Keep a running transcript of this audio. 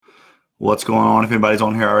What's going on? If anybody's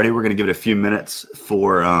on here already, we're going to give it a few minutes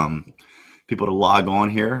for people to log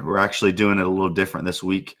on here. We're actually doing it a little different this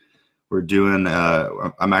week. We're doing,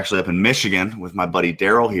 I'm actually up in Michigan with my buddy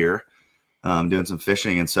Daryl here, doing some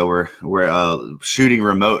fishing. And so we're shooting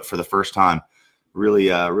remote for the first time.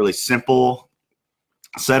 Really simple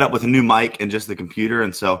setup with a new mic and just the computer.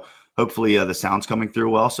 And so hopefully the sound's coming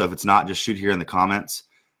through well. So if it's not, just shoot here in the comments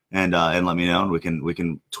and let me know, and we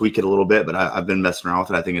can tweak it a little bit. But I've been messing around with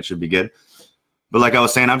it. I think it should be good. But like I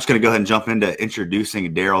was saying, I'm just going to go ahead and jump into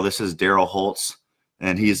introducing Daryl. This is Daryl Holtz,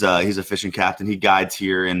 and he's a fishing captain. He guides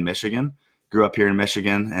here in Michigan, grew up here in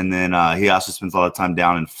Michigan, and then he also spends a lot of time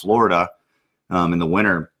down in Florida in the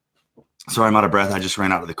winter. Sorry, I'm out of breath. I just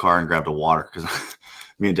ran out of the car and grabbed a water because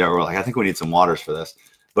me and Daryl were like, I think we need some waters for this.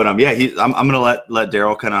 But I'm going to let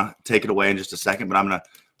Daryl kind of take it away in just a second. But I'm going to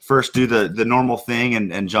first do the normal thing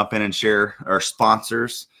and jump in and share our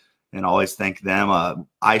sponsors. And always thank them.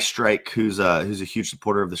 iStrike, who's a huge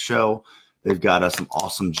supporter of the show. They've got some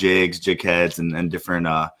awesome jigs, jig heads, and different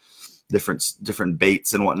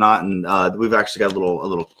baits and whatnot. And we've actually got a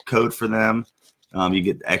little code for them. You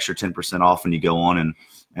get extra 10% off when you go on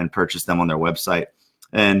and purchase them on their website.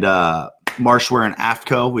 And Marshwear and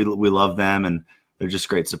AFTCO, we love them, and they're just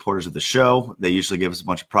great supporters of the show. They usually give us a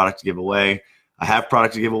bunch of product to give away. I have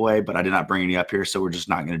product to give away, but I did not bring any up here, so we're just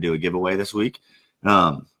not going to do a giveaway this week.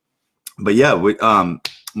 But yeah,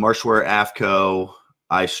 Marshwear, AFTCO,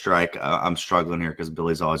 iStrike. I'm struggling here because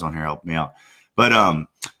Billy's always on here helping me out. But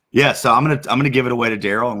yeah, so I'm gonna give it away to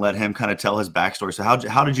Daryl and let him kind of tell his backstory. So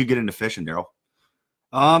how did you get into fishing, Daryl?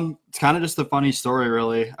 It's kind of just a funny story,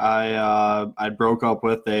 really. I broke up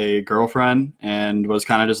with a girlfriend and was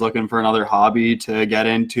kind of just looking for another hobby to get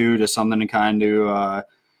into, just something to kind of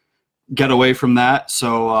get away from that.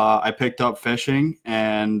 So I picked up fishing,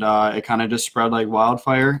 and it kind of just spread like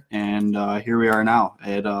wildfire, and here we are now.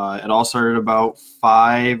 It all started about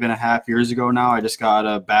 5.5 years ago now. I just got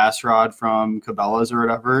a bass rod from Cabela's or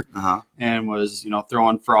whatever, and was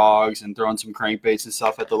throwing frogs and throwing some crankbaits and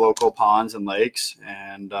stuff at the local ponds and lakes,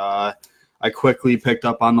 and I quickly picked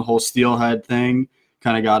up on the whole steelhead thing.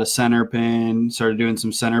 Kind of got a center pin, started doing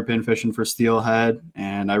some center pin fishing for steelhead,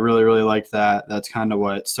 and I really, really liked that. That's kind of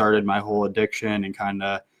what started my whole addiction and kind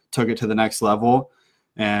of took it to the next level.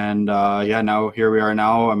 And now here we are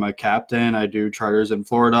now. I'm a captain. I do charters in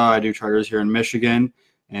Florida. I do charters here in Michigan,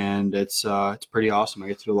 and it's pretty awesome. I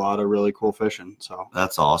get to do a lot of really cool fishing. So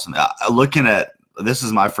that's awesome. This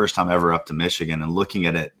is my first time ever up to Michigan, and looking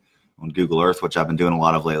at it on Google Earth, which I've been doing a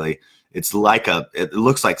lot of lately. It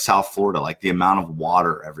looks like South Florida, like the amount of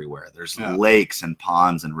water everywhere. There's lakes and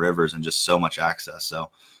ponds and rivers and just so much access.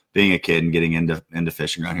 So being a kid and getting into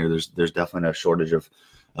fishing around here, there's definitely no shortage of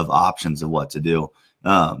options of what to do.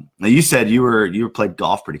 Now you said you played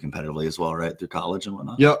golf pretty competitively as well, right? Through college and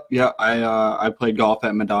whatnot. Yep. Yeah. I played golf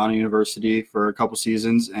at Madonna University for a couple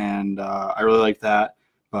seasons, and I really liked that.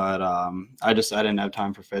 But I didn't have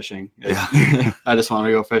time for fishing. Yeah. I just wanted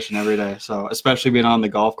to go fishing every day. So especially being on the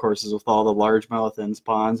golf courses with all the largemouth and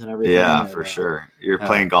ponds and everything. Yeah, for sure. You're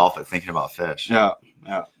playing golf and thinking about fish. Yeah.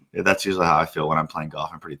 That's usually how I feel when I'm playing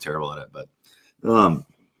golf. I'm pretty terrible at it. But well,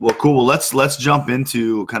 cool. Well, let's jump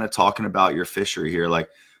into kind of talking about your fishery here. Like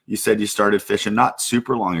you said, you started fishing not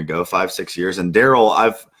super long ago, 5-6 years. And Daryl,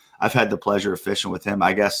 I've had the pleasure of fishing with him.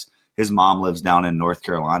 I guess his mom lives down in North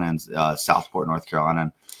Carolina, in Southport, North Carolina.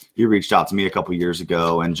 And he reached out to me a couple years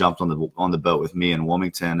ago and jumped on the boat with me in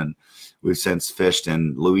Wilmington, and we've since fished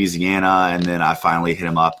in Louisiana. And then I finally hit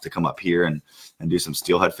him up to come up here and do some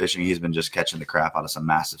steelhead fishing. He's been just catching the crap out of some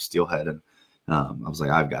massive steelhead, and I was like,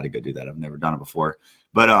 I've got to go do that. I've never done it before.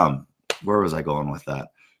 But where was I going with that?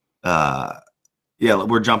 Yeah,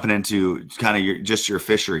 we're jumping into kind of your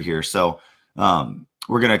fishery here. So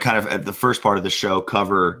we're gonna kind of at the first part of the show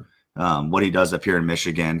cover what he does up here in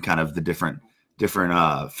Michigan, kind of the different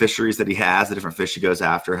fisheries that he has, the different fish he goes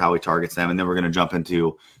after, how he targets them, and then we're going to jump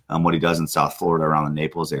into what he does in South Florida around the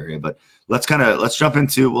Naples area. But let's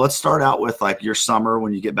start out with like your summer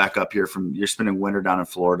when you get back up here you're spending winter down in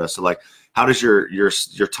Florida. So like, how does your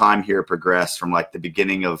time here progress from like the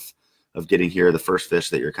beginning of getting here, the first fish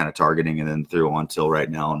that you're kind of targeting, and then through until right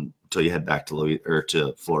now until you head back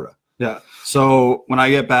to Florida? Yeah. So when I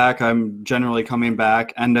get back, I'm generally coming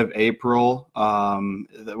back end of April.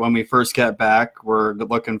 When we first get back, we're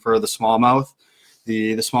looking for the smallmouth.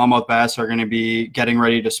 The smallmouth bass are going to be getting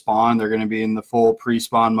ready to spawn. They're going to be in the full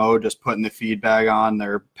pre-spawn mode, just putting the feed bag on.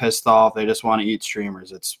 They're pissed off. They just want to eat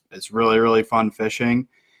streamers. It's really, really fun fishing.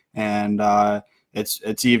 And it's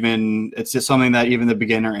just something that even the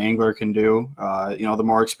beginner angler can do. The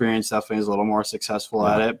more experienced definitely is a little more successful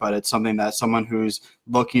at it, but it's something that someone who's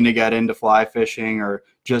looking to get into fly fishing or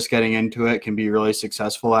just getting into it can be really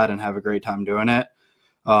successful at and have a great time doing it.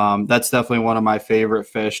 That's definitely one of my favorite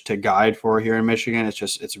fish to guide for here in Michigan.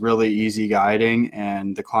 It's really easy guiding,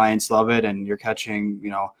 and the clients love it, and you're catching,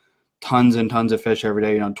 tons and tons of fish every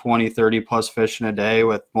day, 20, 30 plus fish in a day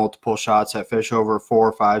with multiple shots at fish over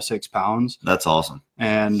 4, 5, 6 pounds. That's awesome.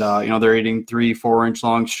 And, they're eating 3, 4 inch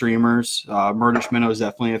long streamers. Murdish minnow is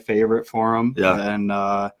definitely a favorite for them. Yeah.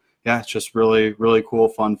 And, it's just really, really cool,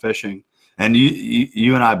 fun fishing. And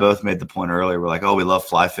you and I both made the point earlier. We're like, oh, we love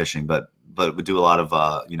fly fishing, but we do a lot of,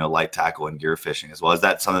 light tackle and gear fishing as well. Is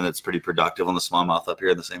that something that's pretty productive on the smallmouth up here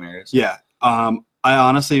in the same areas? Yeah.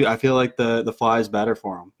 I feel like the fly is better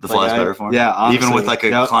for them. The fly is better for them? Yeah. Honestly, even with like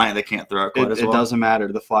a client that can't throw it quite as well? It doesn't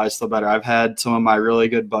matter. The fly is still better. I've had some of my really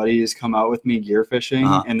good buddies come out with me gear fishing,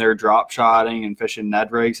 and they're drop shotting and fishing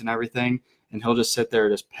Ned rigs and everything. And he'll just sit there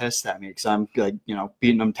just pissed at me because I'm like,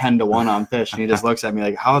 beating him 10-1 on fish. And he just looks at me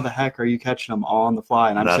like, how the heck are you catching them all on the fly?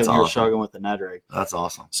 And I'm sitting here struggling with the Ned rig. That's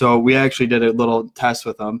awesome. So we actually did a little test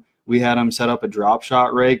with him. We had him set up a drop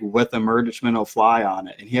shot rig with a Murdish minnow fly on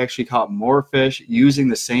it. And he actually caught more fish using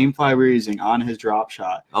the same fly we were using on his drop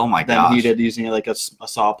shot. Oh my gosh. Than he did using like a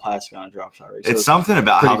soft plastic on a drop shot rig. So it's something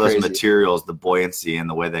about how those crazy materials, the buoyancy and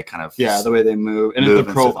the way they kind of. Yeah, the way they move. And move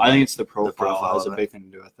the profile. I think it's the profile has a big thing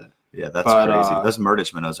to do with it. Yeah, that's crazy. Those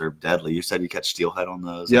Murdish minnows are deadly. You said you catch steelhead on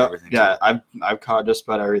those. Yeah, and everything. Yeah. I've caught just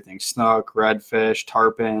about everything: snook, redfish,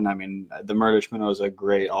 tarpon. I mean, the Murdish minnow is a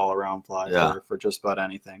great all-around fly for just about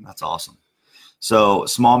anything. That's awesome. So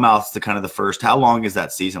smallmouth's the first. How long does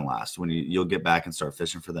that season last when you'll get back and start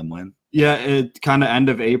fishing for them? When? Yeah, it kind of end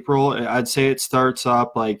of April. I'd say it starts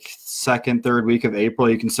up like second, third week of April.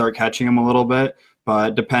 You can start catching them a little bit,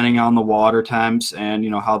 but depending on the water temps and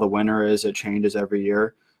how the winter is, it changes every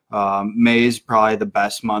year. May is probably the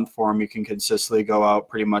best month for them. You can consistently go out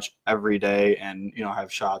pretty much every day and,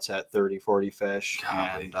 have shots at 30, 40 fish.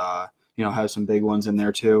 Golly. And, have some big ones in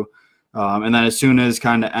there too. And then as soon as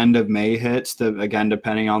kind of end of May hits, again,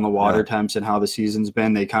 depending on the water temps and how the season's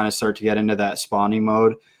been, they kind of start to get into that spawning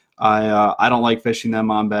mode. I don't like fishing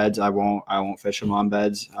them on beds. I won't fish them on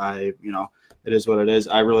beds. It is what it is.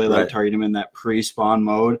 I really like targeting them in that pre-spawn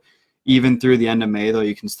mode. Even through the end of May, though,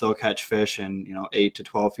 you can still catch fish in 8 to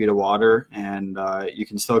 12 feet of water, and you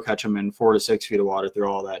can still catch them in 4 to 6 feet of water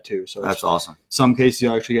through all that too. So that's awesome. Some cases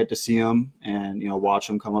you actually get to see them and watch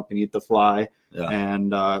them come up and eat the fly. Yeah. And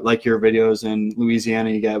like your videos in Louisiana,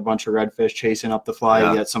 you get a bunch of redfish chasing up the fly.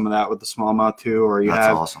 Yeah. You get some of that with the smallmouth too, or you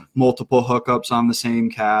have multiple hookups on the same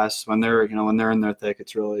cast. When they're in their thick,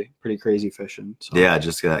 it's really pretty crazy fishing. So. Yeah,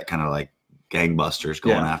 just that kind of like gangbusters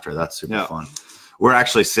going after. That's super fun. We're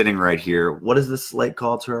actually sitting right here. What is this lake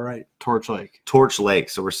called to our right? Torch Lake. Torch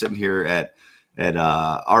Lake. So we're sitting here at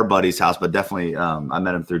our buddy's house, but definitely I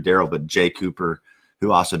met him through Daryl, but Jay Cooper,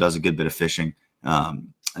 who also does a good bit of fishing.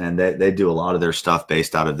 And they do a lot of their stuff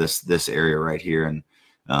based out of this area right here. And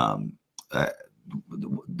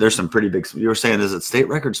there's some pretty big. You were saying, is it state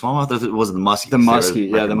record smallmouth? Or was it the muskie? The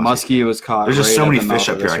muskie, the muskie was caught. There's just so many fish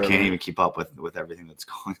up here. I can't even keep up with everything that's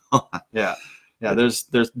going on. Yeah, there's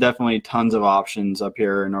definitely tons of options up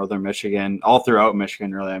here in northern Michigan, all throughout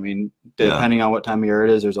Michigan, really. I mean, depending on what time of year it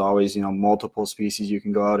is, there's always, multiple species you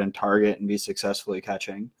can go out and target and be successfully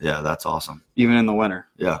catching. Yeah, that's awesome. Even in the winter.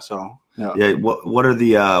 Yeah. So, yeah. What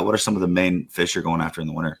are some of the main fish you're going after in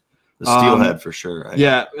the winter? The steelhead for sure. Right?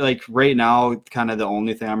 Yeah, like right now, kind of the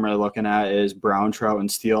only thing I'm really looking at is brown trout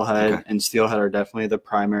and steelhead. Okay. And steelhead are definitely the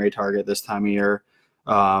primary target this time of year.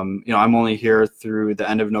 I'm only here through the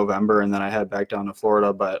end of November, and then I head back down to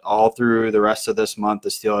Florida. But all through the rest of this month, the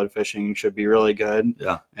steelhead fishing should be really good.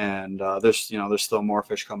 Yeah. And there's still more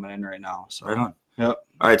fish coming in right now. So. Right on. Yep.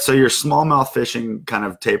 All right. So your smallmouth fishing kind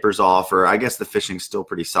of tapers off, or I guess the fishing's still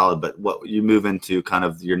pretty solid. But what you move into kind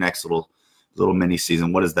of your next little mini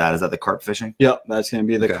season? What is that? Is that the carp fishing? Yep, that's going to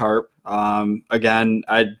be the carp. Again,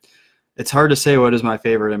 it's hard to say what is my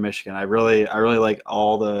favorite in Michigan. I really like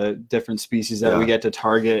all the different species that we get to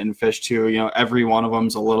target and fish too. Every one of them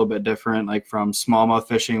is a little bit different, like from smallmouth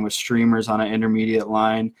fishing with streamers on an intermediate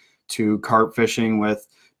line to carp fishing with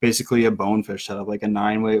basically a bonefish setup, like a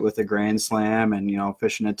 9-weight with a Grand Slam, and,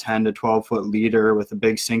 fishing a 10 to 12-foot leader with a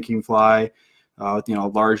big sinking fly, with,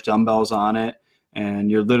 large dumbbells on it. And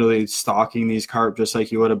you're literally stalking these carp just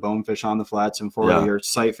like you would a bonefish on the flats in Florida. You're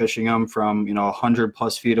sight fishing them from 100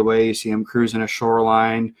 plus feet away. You see them cruising a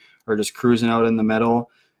shoreline or just cruising out in the middle,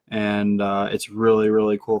 and it's really,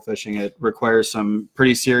 really cool fishing. It requires some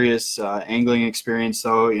pretty serious angling experience,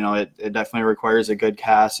 though. It definitely requires a good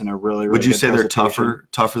cast and a really. Would you say they're tougher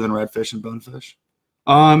than redfish and bonefish?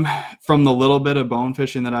 From the little bit of bone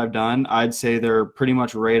fishing that I've done, I'd say they're pretty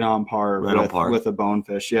much right on par Right on par. with a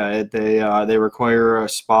bonefish. Yeah, they require a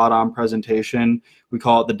spot on presentation. We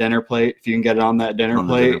call it the dinner plate. If you can get it on that dinner On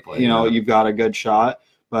the dinner plate, plate, you know, yeah. you've got a good shot.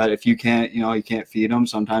 But if you can't, you know, you can't feed them.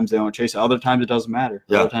 Sometimes they don't chase it. Other times it doesn't matter.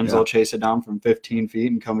 Yeah, Other times yeah. they'll chase it down from 15 feet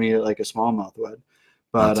and come and eat it like a smallmouth would.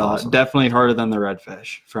 But That's awesome. definitely harder than the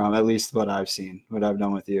redfish from at least what I've seen, what I've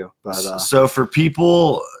done with you. But So for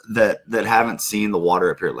people that haven't seen the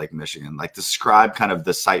water up here at Lake Michigan, like describe kind of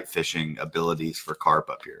the sight fishing abilities for carp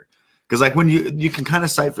up here. Because like when you can kind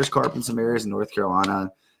of sight fish carp in some areas in North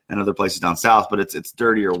Carolina and other places down south, but it's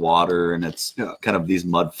dirtier water and it's kind of these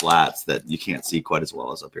mud flats that you can't see quite as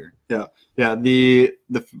well as up here. Yeah, the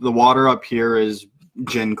water up here is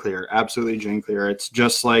gin clear, absolutely gin clear. It's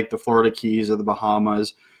just like the Florida Keys or the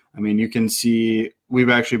Bahamas. I mean, you can see we've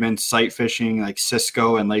actually been sight fishing like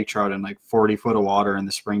Cisco and lake trout in like 40 foot of water in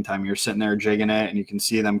the springtime. You're sitting there jigging it and you can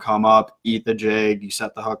see them come up, eat the jig, you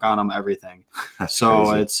set the hook on them, everything. So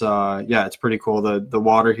crazy. it's it's pretty cool. The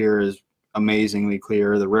water here is amazingly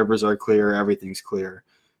clear. The rivers are clear, everything's clear.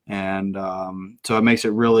 And so it makes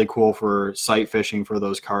it really cool for sight fishing for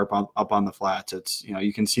those carp up on the flats. It's, you know,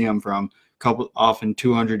 you can see them from often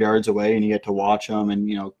 200 yards away and you get to watch them and,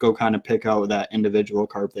 you know, go kind of pick out that individual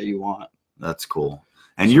carp that you want. That's cool.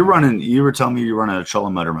 And you were telling me you're running a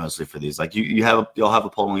trolling motor mostly for these. Like you'll have a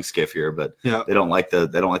poling skiff here, but they don't like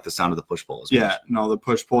the sound of the push pole as much. No, the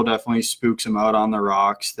push pole definitely spooks them out on the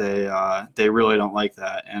rocks. They really don't like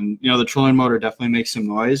that. And you know, the trolling motor definitely makes some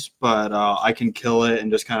noise, but I can kill it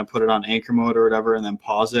and just kind of put it on anchor mode or whatever, and then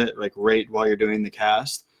pause it like right while you're doing the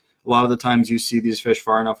cast. A lot of the times you see these fish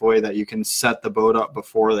far enough away that you can set the boat up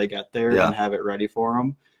before they get there and have it ready for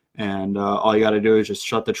them. And all you got to do is just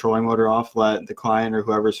shut the trolling motor off, let the client or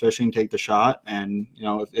whoever's fishing take the shot, and you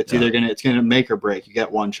know it's either gonna make or break. You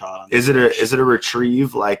get one shot on Is it a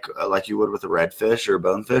retrieve like you would with a redfish or a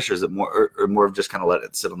bonefish, or is it more of just kind of let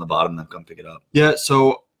it sit on the bottom and then come pick it up? Yeah,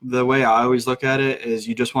 so the way I always look at it is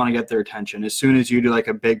you just want to get their attention. As soon as you do like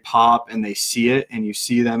a big pop and they see it and you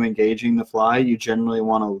see them engaging the fly, you generally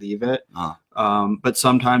want to leave it. But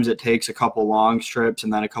sometimes it takes a couple long strips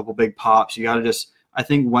and then a couple big pops. You got to just, I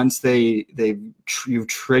think once you've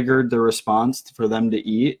triggered the response for them to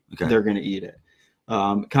eat, they're going to eat it.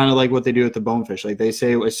 Kind of like what they do with the bonefish. Like they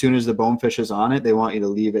say, as soon as the bonefish is on it, they want you to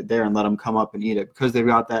leave it there and let them come up and eat it. Because they've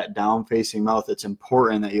got that down-facing mouth, it's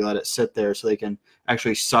important that you let it sit there so they can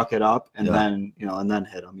actually suck it up and then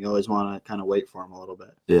hit them. You always want to kind of wait for them a little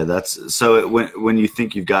bit. Yeah, that's so. When you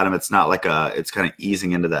think you've got them, it's not like it's kind of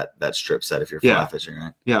easing into that strip set if you're fly fishing,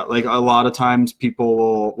 right? Yeah, like a lot of times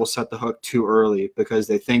people will set the hook too early because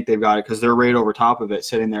they think they've got it because they're right over top of it,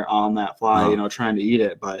 sitting there on that fly, trying to eat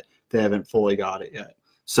it, but they haven't fully got it yet.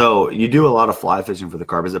 So you do a lot of fly fishing for the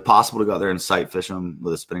carp. Is it possible to go out there and sight fish them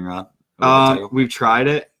with a spinning rod? We've tried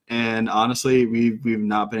it, and honestly, we've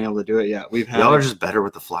not been able to do it yet. Y'all are just better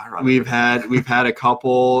with the fly rod. We've had a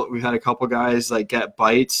couple guys like get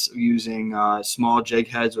bites using small jig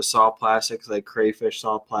heads with soft plastics like crayfish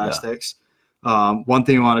soft plastics. One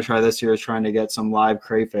thing we want to try this year is trying to get some live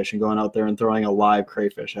crayfish and going out there and throwing a live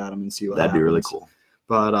crayfish at them and see what happens. That'd be really cool.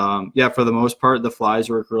 But for the most part, the flies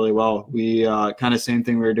work really well. We kind of same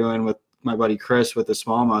thing we were doing with my buddy Chris with the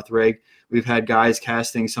smallmouth rig. We've had guys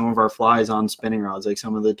casting some of our flies on spinning rods, like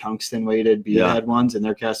some of the tungsten weighted beadhead ones, and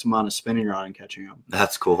they're casting them on a spinning rod and catching them.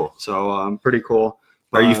 That's cool. So pretty cool.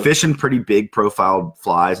 Are you fishing pretty big profile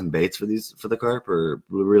flies and baits for the carp, or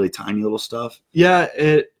really tiny little stuff? Yeah,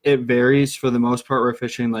 it varies. For the most part, we're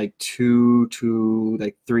fishing like 2 to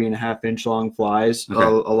like 3.5 inch long flies. Okay. A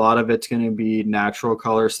lot of it's going to be natural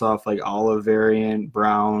color stuff like olive variant,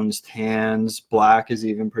 browns, tans, black is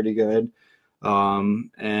even pretty good.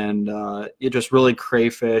 You just really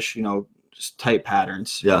crayfish, just tight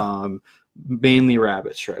patterns. Yeah. Mainly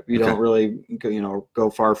rabbit strip. You don't really go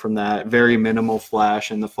far from that. Very minimal flash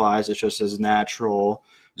in the flies. It's just as natural.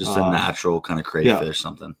 Just a natural kind of crayfish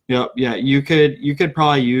something. Yeah. You could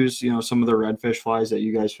probably use some of the redfish flies that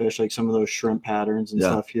you guys fish, like some of those shrimp patterns and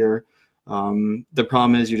stuff here. The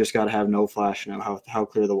problem is you just got to have no flash. How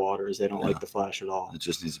clear the water is. They don't like the flash at all. It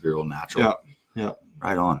just needs to be real natural. Yeah.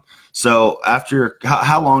 Right on. So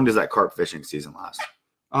how long does that carp fishing season last?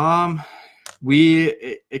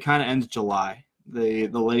 It kind of ends July. The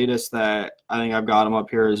latest that I think I've got them up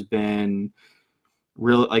here has been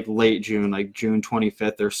really like late June, like June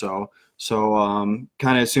 25th or so. So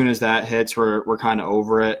kind of as soon as that hits, we're kind of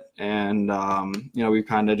over it, and we've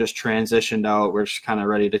kind of just transitioned out. We're just kind of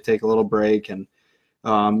ready to take a little break and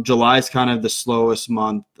July is kind of the slowest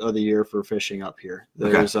month of the year for fishing up here.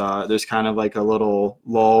 There's kind of like a little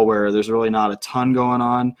lull where there's really not a ton going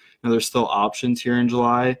on. There's still options here in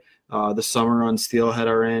July. The summer run steelhead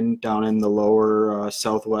are down in the lower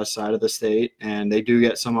southwest side of the state, and they do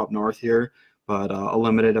get some up north here, but a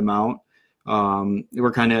limited amount.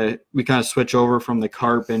 We kind of switch over from the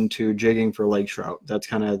carp into jigging for lake trout. That's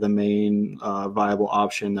kind of the main viable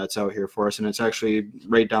option that's out here for us, and it's actually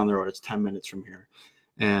right down the road. It's 10 minutes from here.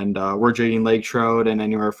 And we're jigging lake trout and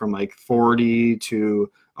anywhere from like 40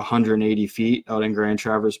 to 180 feet out in Grand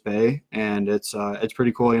Traverse Bay, and it's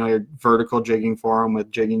pretty cool. You're vertical jigging for them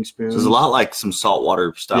with jigging spoons. So it's a lot like some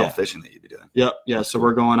saltwater style fishing that you'd be doing. Yep, yeah. So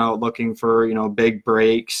we're going out looking for big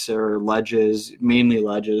breaks or ledges, mainly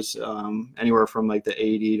ledges. Anywhere from like the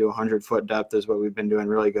 80 to 100 foot depth is what we've been doing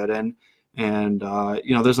really good in. And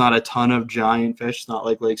there's not a ton of giant fish. It's not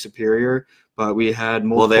like Lake Superior. But we had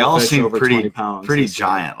multiple they all fish seem over pretty 20 pounds. Pretty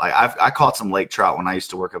giant. Like I caught some lake trout when I used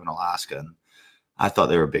to work up in Alaska, and I thought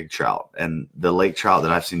they were big trout. And the lake trout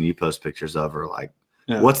that I've seen you post pictures of are like,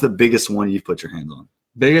 what's the biggest one you've put your hands on?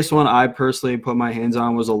 Biggest one I personally put my hands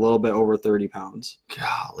on was a little bit over 30 pounds.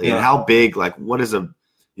 Golly. Yeah. And how big? Like, what are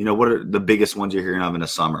the biggest ones you're hearing of in a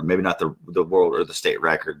summer? Maybe not the world or the state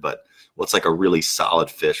record, but what's like a really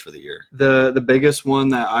solid fish for the year? The biggest one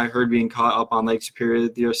that I heard being caught up on Lake Superior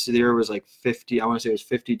this year was like 50. I want to say it was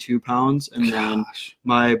 52 pounds. And then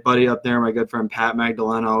my buddy up there, my good friend Pat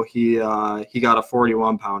Magdaleno, he got a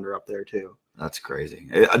 41 pounder up there too. That's crazy.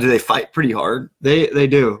 Do they fight pretty hard? They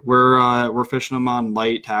do. We're fishing them on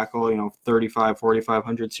light tackle, 35,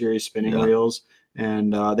 4500 series spinning reels.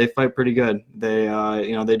 And they fight pretty good. They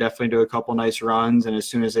they definitely do a couple nice runs, and as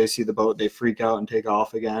soon as they see the boat, they freak out and take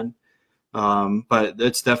off again. But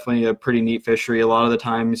it's definitely a pretty neat fishery. A lot of the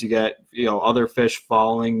times you get other fish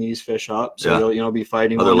following these fish up, so you'll be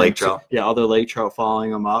fighting other lake trout. Other lake trout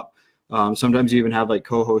following them up. Sometimes you even have like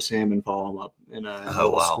coho salmon follow them up in a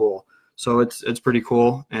school. So it's pretty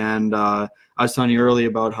cool. And I was telling you earlier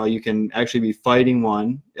about how you can actually be fighting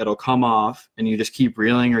one, it'll come off, and you just keep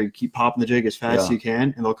reeling or you keep popping the jig as fast as you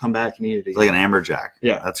can, and they'll come back and eat it again. It's like an amberjack.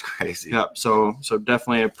 Yeah. That's crazy. Yeah. So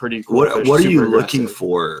definitely a pretty cool fish. What are you looking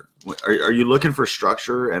for? Are you looking for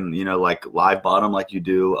structure and, like live bottom like you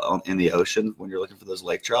do in the ocean when you're looking for those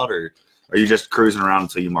lake trout, or are you just cruising around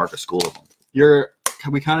until you mark a school of them?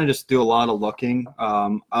 We kind of just do a lot of looking.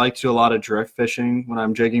 I like to do a lot of drift fishing when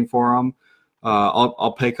I'm jigging for them.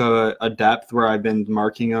 I'll pick a depth where I've been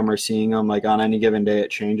marking them or seeing them. Like on any given day,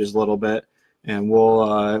 it changes a little bit, and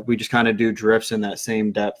we just kind of do drifts in that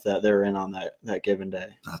same depth that they're in on that given day.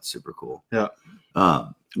 That's super cool. Yeah.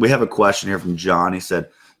 We have a question here from John. He said,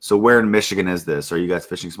 "So where in Michigan is this? Are you guys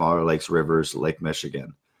fishing smaller lakes, rivers, Lake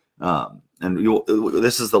Michigan?" And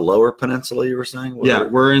this is the lower peninsula you were saying? Yeah,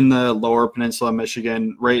 we're in the lower peninsula of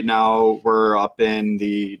Michigan. Right now, we're up in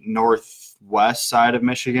the northwest side of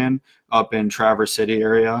Michigan, up in Traverse City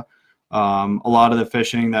area. A lot of the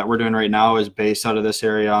fishing that we're doing right now is based out of this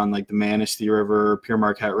area on like the Manistee River, Pere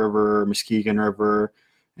Marquette River, Muskegon River,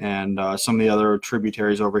 and some of the other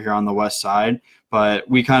tributaries over here on the west side. But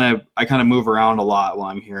I kind of move around a lot while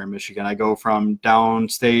I'm here in Michigan. I go from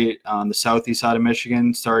downstate on the southeast side of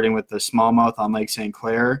Michigan, starting with the smallmouth on Lake St.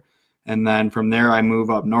 Clair. And then from there, I move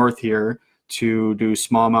up north here to do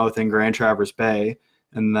smallmouth in Grand Traverse Bay.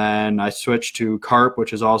 And then I switch to carp,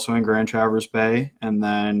 which is also in Grand Traverse Bay. And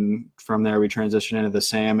then from there, we transition into the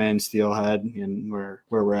salmon, steelhead, and where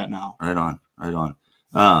we're at now. Right on.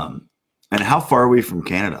 And how far are we from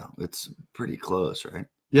Canada? It's pretty close, right?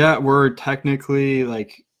 Yeah, we're technically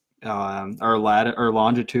like our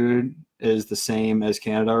longitude is the same as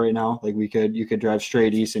Canada right now. Like you could drive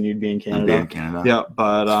straight east and you'd be in Canada. Yeah,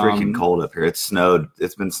 but it's freaking cold up here. It's snowed.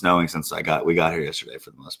 It's been snowing since we got here yesterday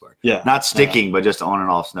for the most part. Yeah, not sticking, but just on and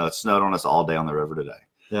off snow. It snowed on us all day on the river today.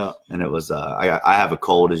 Yeah, and it was. I have a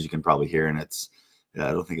cold, as you can probably hear, and it's. Yeah,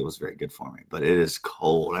 I don't think it was very good for me, but it is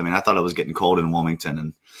cold. I mean, I thought it was getting cold in Wilmington,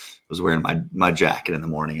 and was wearing my jacket in the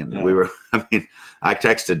morning, and I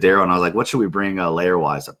texted Daryl and I was like, what should we bring layer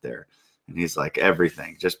wise up there? And he's like,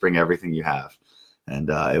 everything, just bring everything you have. And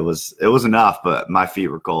it was enough, but my feet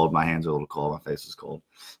were cold. My hands were a little cold. My face was cold.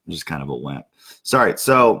 Just kind of what went. Sorry.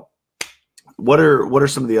 So what are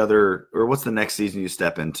some of the other, or what's the next season you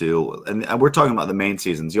step into? And we're talking about the main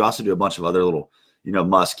seasons. You also do a bunch of other little,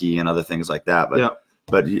 muskie and other things like that.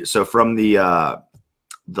 But so from the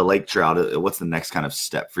lake trout, what's the next kind of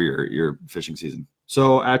step for your fishing season?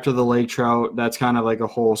 So after the lake trout, that's kind of like a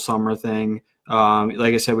whole summer thing.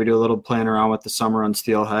 Like I said, we do a little playing around with the summer on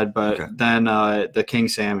steelhead, but then the king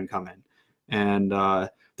salmon come in. And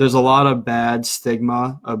there's a lot of bad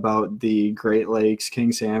stigma about the Great Lakes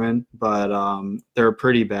king salmon, but they're a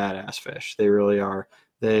pretty badass fish. They really are.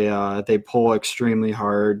 They pull extremely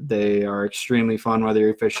hard. They are extremely fun, whether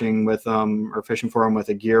you're fishing with them or fishing for them with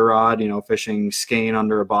a gear rod, fishing skein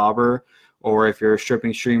under a bobber, or if you're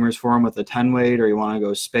stripping streamers for them with a 10 weight, or you want to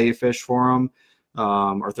go spay fish for them,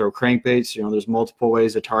 or throw crankbaits. There's multiple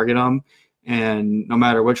ways to target them. And no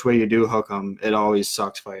matter which way you do hook them, it always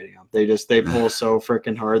sucks fighting them. They pull so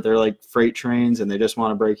freaking hard. They're like freight trains, and they just want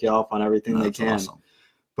to break you off on everything they can. Awesome.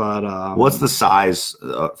 But what's the size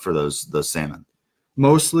for those salmon?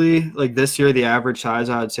 Mostly, like this year, the average size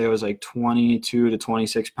I'd say was like 22 to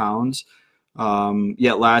 26 pounds.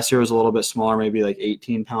 Yet last year was a little bit smaller, maybe like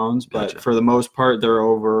 18 pounds. But Gotcha. for the most part, they're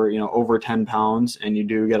over 10 pounds, and you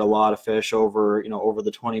do get a lot of fish over the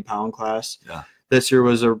 20-pound class. Yeah. This year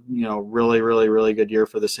was a really, really, really good year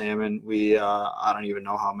for the salmon. We I don't even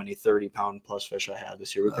know how many 30-pound plus fish I had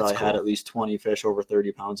this year. We probably had at least 20 fish over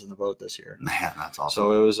 30 pounds in the boat this year. Man, that's awesome.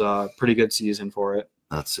 So it was a pretty good season for it.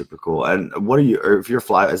 That's super cool. And what are you? Or if you're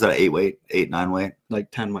fly, is that an 8 weight, 8, 9 weight?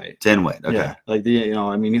 Like 10 weight. 10 weight. Okay. Yeah. Like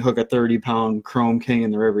you hook a 30-pound chrome king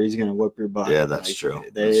in the river, he's gonna whip your butt. Yeah, that's true.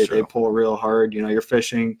 They pull real hard. You're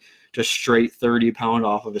fishing just straight 30-pound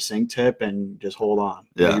off of a sink tip, and just hold on.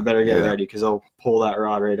 Yeah. You better get ready, because they'll pull that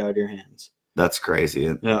rod right out of your hands. That's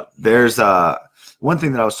crazy. Yeah. There's one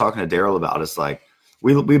thing that I was talking to Daryl about is like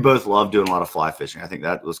we both love doing a lot of fly fishing. I think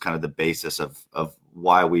that was kind of the basis of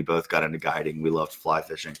why we both got into guiding. We loved fly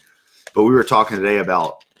fishing. But we were talking today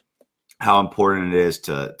about how important it is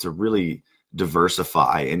to really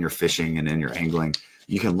diversify in your fishing and in your angling.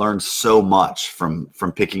 You can learn so much from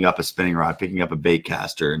picking up a spinning rod, picking up a bait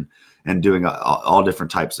caster, and doing all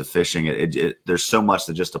different types of fishing. There's so much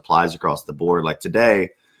that just applies across the board. Like today,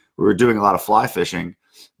 we were doing a lot of fly fishing,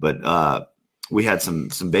 but we had some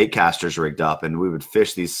bait casters rigged up, and we would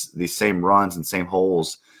fish these same runs and same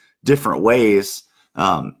holes different ways.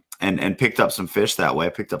 And picked up some fish that way,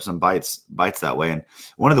 picked up some bites that way. And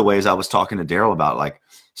one of the ways I was talking to Daryl about, like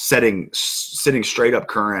sitting straight up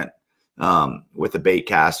current with a bait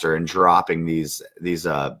caster and dropping these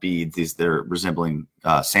beads, they're resembling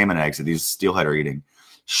salmon eggs that these steelhead are eating,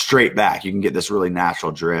 straight back. You can get this really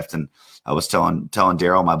natural drift. And I was telling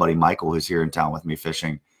Daryl, my buddy Michael, who's here in town with me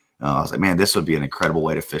fishing, I was like, man, this would be an incredible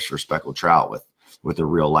way to fish for speckled trout with a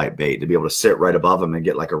real light bait, to be able to sit right above them and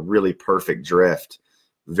get like a really perfect drift.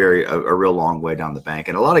 A real long way down the bank.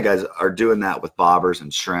 And a lot of guys are doing that with bobbers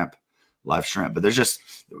and shrimp, live shrimp, but there's just,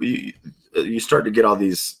 you start to get all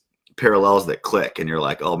these parallels that click, and you're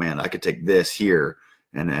like, oh man, I could take this here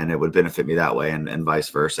and it would benefit me that way, and vice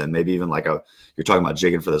versa. And maybe even like you're talking about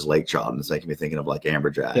jigging for this lake trout, and it's making me thinking of like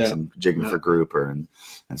amberjacks and jigging for grouper and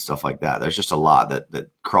stuff like that. There's just a lot that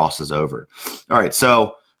crosses over. All right.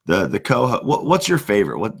 So the coho, what's your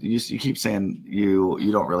favorite? What you keep saying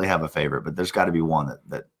you don't really have a favorite, but there's got to be one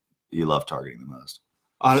that you love targeting the most.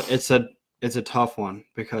 It's a tough one,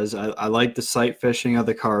 because I like the sight fishing of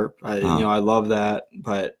the carp. I love that,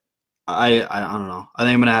 but I don't know. I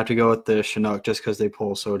think I'm gonna have to go with the Chinook, just because they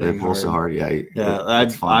pull so dang hard. They pull so hard, yeah.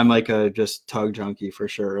 I'm like a just tug junkie for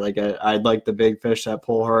sure. Like I like the big fish that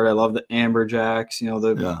pull hard. I love the amberjacks.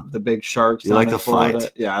 The big sharks. You like the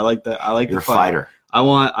fight? Yeah, I like You're a fighter. I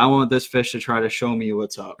want this fish to try to show me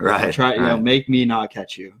what's up. Right. Make me not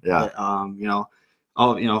catch you. Yeah.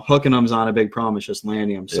 But, hooking them's not a big problem. It's just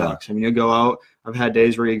landing them sucks. Yeah. I mean, you go out. I've had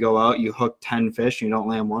days where you go out, you hook 10 fish, and you don't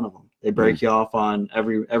land one of them. They break you off on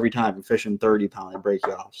every time. You're fishing 30-pound, they break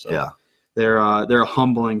you off. So yeah, they're a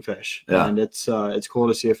humbling fish, yeah. And it's cool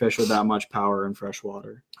to see a fish with that much power in fresh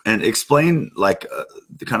water. And explain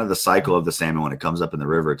the kind of the cycle of the salmon when it comes up in the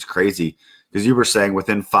river. It's crazy, because you were saying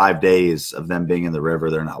within 5 days of them being in the river,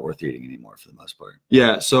 they're not worth eating anymore for the most part.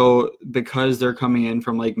 Yeah, so because they're coming in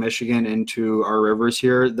from Lake Michigan into our rivers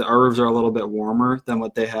here, our rivers are a little bit warmer than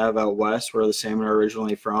what they have out west, where the salmon are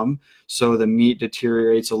originally from. So the meat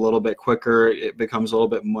deteriorates a little bit quicker. It becomes a little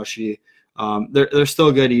bit mushy. They're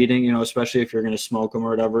still good eating, especially if you're going to smoke them or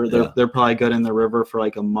whatever. They're probably good in the river for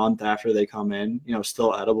like a month after they come in,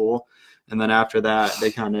 still edible. And then after that, they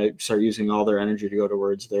kind of start using all their energy to go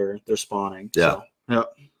towards their spawning. Yeah. So, yeah.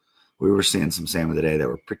 We were seeing some salmon today that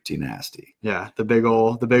were pretty nasty. Yeah, the big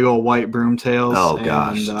old white broomtails. Oh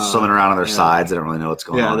gosh, swimming around on their sides. They don't really know what's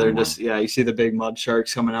going on. Yeah, they're anymore. you see the big mud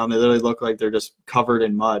sharks coming out, and they literally look like they're just covered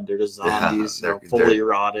in mud. They're just zombies, fully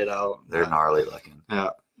rotted out. They're gnarly looking.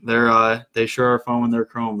 Yeah, they sure are fun when they're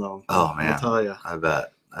chrome though. Oh man, I'll tell you. I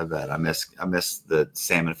bet. I miss the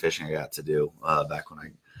salmon fishing I got to do back when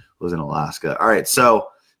I was in Alaska. All right, so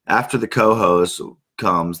after the cohos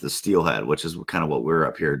comes the steelhead, which is kind of what we're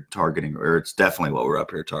up here targeting, or it's definitely what we're up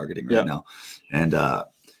here targeting right now. And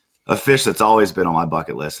a fish that's always been on my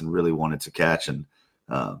bucket list and really wanted to catch. And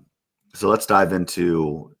so let's dive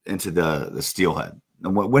into the steelhead.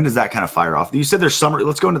 And when does that kind of fire off? You said there's summer.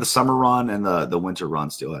 Let's go into the summer run and the winter run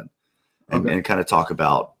steelhead, and kind of talk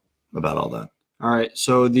about all that. All right.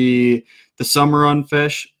 So the summer run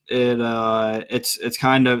fish, it's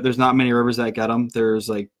kind of, there's not many rivers that get them. There's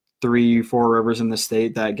like 3-4 rivers in the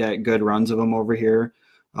state that get good runs of them over here.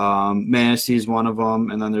 Manistee is one of them,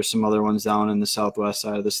 and then there's some other ones down in the southwest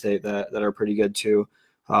side of the state that are pretty good too.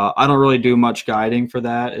 I don't really do much guiding for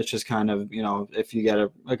that. It's just kind of, if you get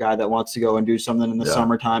a guy that wants to go and do something in the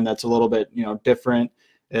summertime that's a little bit, different,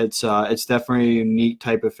 it's definitely a unique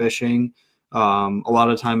type of fishing. A lot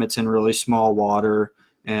of time it's in really small water,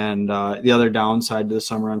 and the other downside to the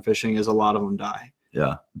summer run fishing is a lot of them die.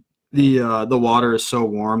 Yeah. The water is so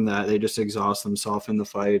warm that they just exhaust themselves in the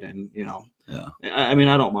fight, and Yeah. I mean,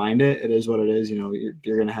 I don't mind it. It is what it is. You're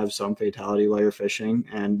going to have some fatality while you're fishing,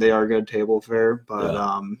 and they are good table fare, but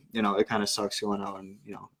it kind of sucks going out and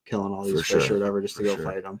killing all these fish or whatever just to go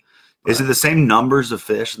fight them. Is it the same numbers of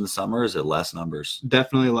fish in the summer, or is it less numbers?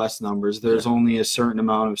 Definitely less numbers. There's only a certain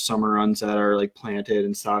amount of summer runs that are like planted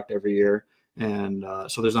and stocked every year, and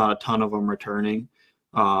so there's not a ton of them returning.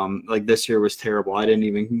 Like this year was terrible. I didn't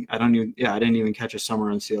even catch a summer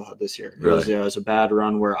run steelhead this year. It was a bad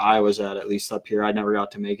run where I was at least up here. I never got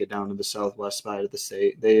to make it down to the southwest side of the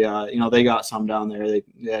state. They they got some down there. They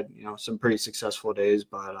had some pretty successful days,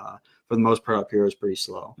 but for the most part up here it was pretty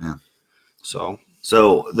slow. Yeah. So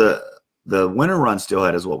the winter run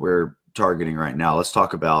steelhead is what we're targeting right now. Let's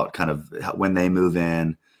talk about kind of when they move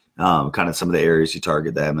in, kind of some of the areas you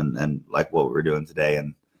target them, and like what we're doing today.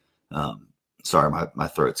 And sorry, my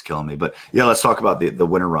throat's killing me, but yeah, let's talk about the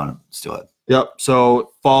winter run steelhead. Yep.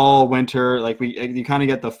 So fall, winter, you kind of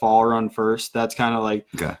get the fall run first. That's kind of like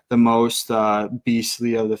the most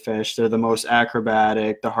beastly of the fish. They're the most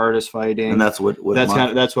acrobatic, the hardest fighting. And that's what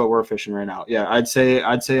that's what we're fishing right now. Yeah, I'd say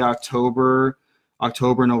October,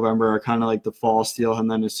 November are kind of like the fall steelhead,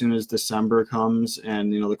 and then as soon as December comes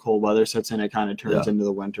and the cold weather sets in, it kind of turns into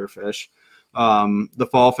the winter fish. The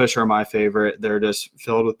fall fish are my favorite. They're just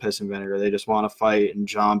filled with piss and vinegar. They just want to fight and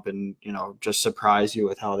jump and just surprise you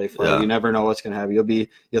with how they fight. You never know what's gonna happen.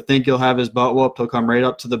 You'll think you'll have his butt whooped. He'll come right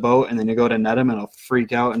up to the boat, and then you go to net him, and he'll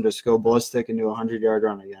freak out and just go ballistic and do a 100-yard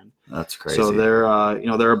run again. That's crazy. So they're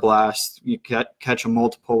they're a blast. You catch them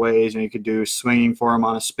multiple ways, and you could do swinging for them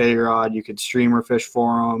on a spay rod. You could streamer fish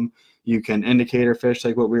for them. You can indicator fish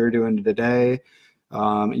like what we were doing today.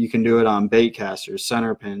 You can do it on bait casters,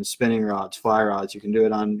 center pins, spinning rods, fly rods. You can do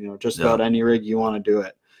it on just about any rig you want to do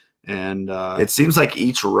it. And it seems like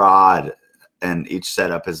each rod and each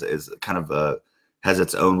setup is kind of has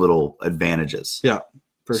its own little advantages. Yeah,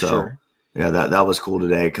 for sure. Yeah, that was cool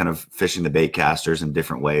today. Kind of fishing the bait casters in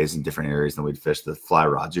different ways in different areas than we'd fish the fly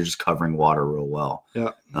rods. You're just covering water real well.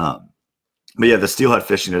 Yeah. But yeah, the steelhead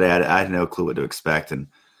fishing today, I had no clue what to expect, and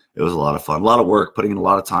it was a lot of fun, a lot of work, putting in a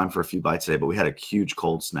lot of time for a few bites today, but we had a huge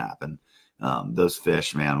cold snap. And those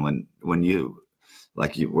fish, man, when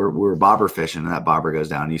we're bobber fishing and that bobber goes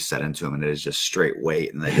down, you set into them and it is just straight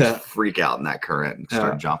weight, and they just freak out in that current and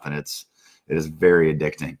start jumping. It is very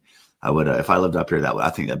addicting. I would, if I lived up here, I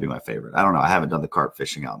think that'd be my favorite. I don't know. I haven't done the carp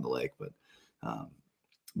fishing out in the lake, but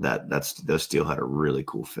those steelhead are really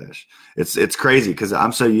cool fish. It's crazy because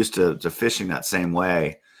I'm so used to fishing that same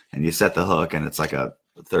way, and you set the hook and it's like a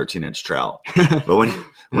 13-inch trout. But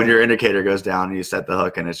when your indicator goes down and you set the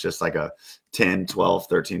hook and it's just like a 10, 12,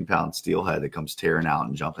 13-pound steelhead that comes tearing out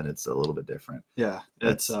and jumping, it's a little bit different. Yeah,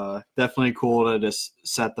 it's definitely cool to just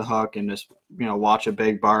set the hook and just watch a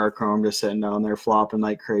big bar chrome just sitting down there flopping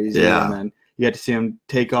like crazy. Yeah. And then you get to see them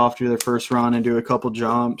take off through their first run and do a couple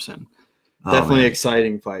jumps, and definitely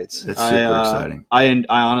exciting fights. It's super exciting. I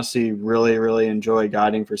honestly really, really enjoy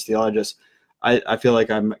guiding for steelhead. I feel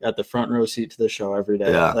like I'm at the front row seat to the show every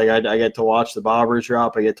day. Yeah. Like I get to watch the bobbers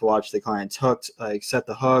drop. I get to watch the clients hooked, like set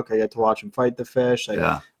the hook. I get to watch them fight the fish.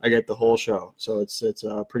 I get the whole show. So it's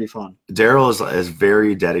pretty fun. Daryl is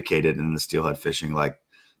very dedicated in the steelhead fishing. Like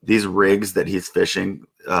these rigs that he's fishing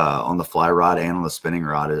on the fly rod and on the spinning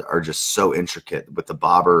rod are just so intricate with the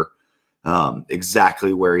bobber,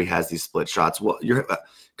 exactly where he has these split shots. Well, you're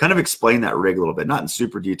kind of explain that rig a little bit, not in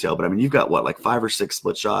super detail, but I mean, you've got like 5 or 6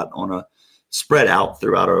 split shot on a spread out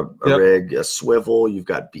throughout a rig, a swivel, you've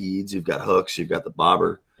got beads, you've got hooks, you've got the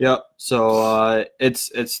bobber. Yep. So it's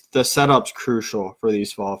the setup's crucial for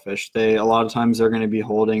these fall fish. A lot of times they're going to be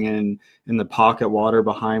holding in the pocket water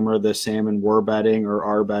behind where the salmon were bedding or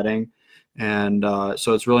are bedding. And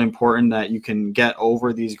so it's really important that you can get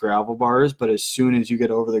over these gravel bars, but as soon as you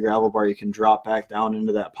get over the gravel bar, you can drop back down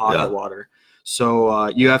into that pocket water. So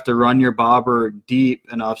you have to run your bobber deep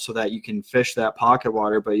enough so that you can fish that pocket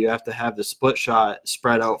water, but you have to have the split shot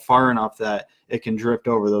spread out far enough that it can drift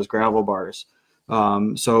over those gravel bars.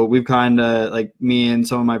 So we've kind of, like, me and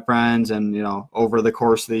some of my friends, and over the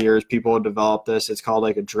course of the years, people have developed this. It's called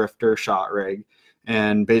like a drifter shot rig,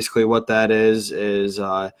 and basically what that is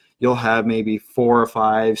you'll have maybe 4 or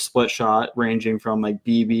 5 split shot ranging from like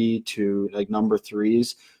BB to like number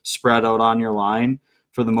 3s spread out on your line.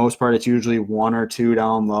 For the most part, it's usually 1 or 2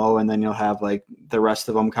 down low, and then you'll have like the rest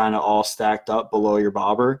of them kind of all stacked up below your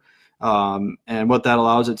bobber. And what that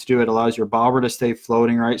allows it to do, it allows your bobber to stay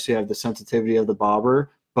floating, right? So you have the sensitivity of the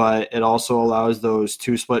bobber, but it also allows those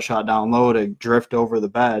 2 split shot down low to drift over the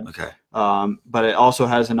bed. Okay. But it also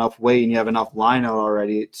has enough weight, and you have enough line out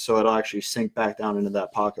already, so it'll actually sink back down into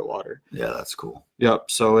that pocket water. Yeah, that's cool.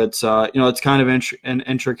 Yep. So it's it's kind of an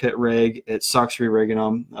intricate rig. It sucks re-rigging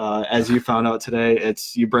them. As you found out today,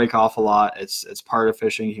 you break off a lot. It's part of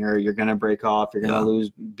fishing here. You're gonna break off. You're gonna lose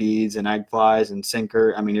beads and egg flies and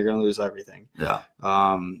sinker. I mean, you're gonna lose everything. Yeah.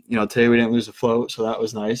 Today we didn't lose a float, so that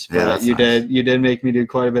was nice. Yeah, but you did make me do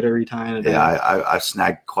quite a bit of retying today. Yeah, I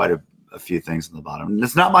snagged quite a few things in the bottom. And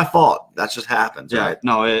it's not my fault. That just happens, right?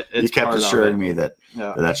 No, it's you kept assuring me that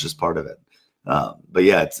that's just part of it. But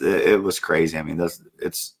yeah, it was crazy. I mean,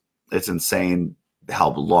 it's insane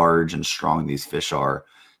how large and strong these fish are,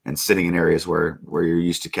 and sitting in areas where you're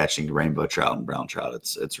used to catching rainbow trout and brown trout.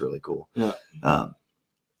 It's really cool. Yeah.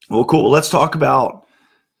 Well, cool. Let's talk about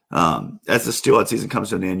as the steelhead season comes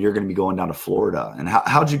to an end, you're going to be going down to Florida. And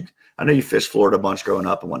how'd you? I know you fished Florida a bunch growing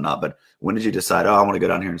up and whatnot, but when did you decide, I want to go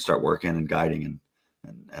down here and start working and guiding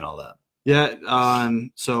and all that? Yeah.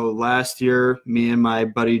 So last year, me and my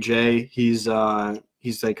buddy Jay, he's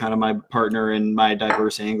like kind of my partner in my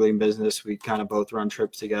diverse angling business. We kind of both run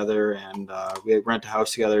trips together, and we rent a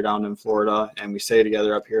house together down in Florida, and we stay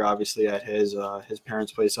together up here, obviously at his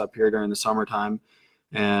parents' place up here during the summertime.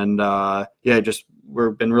 And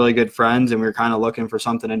we've been really good friends, and we were kind of looking for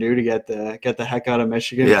something to do to get the heck out of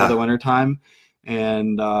Michigan for the wintertime.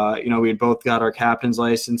 And we'd both got our captain's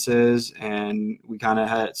licenses, and we kind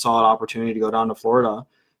of saw an opportunity to go down to Florida,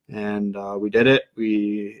 and we did it.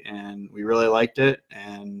 We really liked it,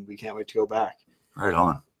 and we can't wait to go back. Right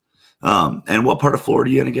on. And what part of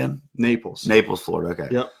Florida are you in again? Naples, Florida.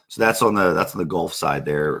 Okay. Yep. So that's on the Gulf side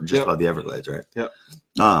there, just by the Everglades, right? Yep.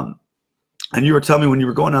 And you were telling me when you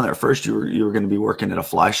were going down there first, you were going to be working at a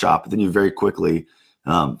fly shop, but then you very quickly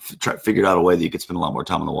figured out a way that you could spend a lot more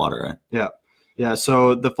time on the water, right? Yeah. Yeah.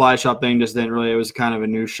 So the fly shop thing just didn't really, it was kind of a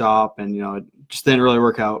new shop, and, it just didn't really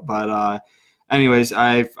work out. But anyways,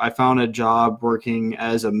 I found a job working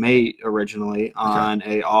as a mate originally on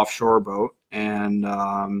a offshore boat, and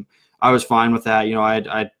I was fine with that.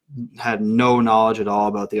 I had no knowledge at all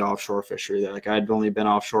about the offshore fishery. Like, I'd only been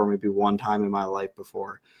offshore maybe one time in my life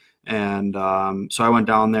before. And so I went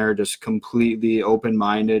down there just completely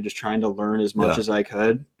open-minded, just trying to learn as much as I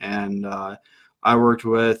could. And I worked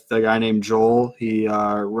with a guy named Joel. He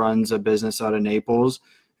runs a business out of Naples,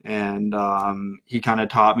 and he kind of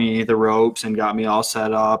taught me the ropes and got me all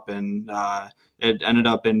set up. And it ended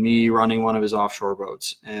up in me running one of his offshore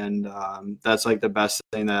boats. And that's like the best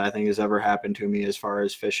thing that I think has ever happened to me as far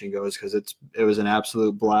as fishing goes, because it was an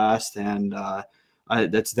absolute blast. And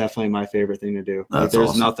that's definitely my favorite thing to do. Like,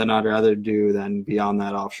 there's nothing I'd rather do than be on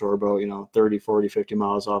that offshore boat, 30, 40, 50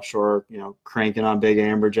 miles offshore, cranking on big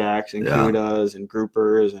amberjacks and cudas and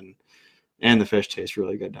groupers, and the fish taste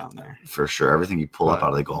really good down there. For sure. Everything you pull up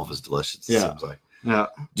out of the Gulf is delicious, it seems like. Yeah.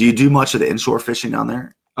 Do you do much of the inshore fishing down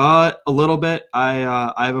there? A little bit.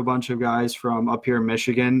 I have a bunch of guys from up here in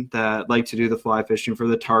Michigan that like to do the fly fishing for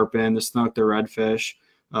the tarpon, the snook, the redfish.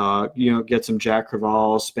 Get some Jack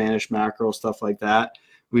Crevalle, Spanish mackerel, stuff like that.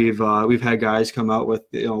 We've had guys come out with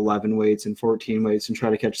 11 weights and 14 weights and try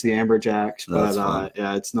to catch the amberjacks, but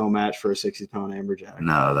it's no match for a 60-pound amberjack.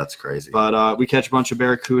 No, that's crazy. But we catch a bunch of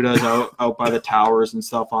barracudas out by the towers and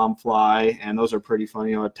stuff on fly, and those are pretty fun.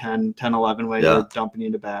 A 10, 11 weight, dumping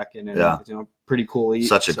you the back, and pretty cool eat.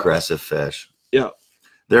 Such aggressive fish. Yeah,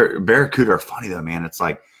 barracuda are funny though, man. It's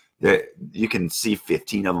like you can see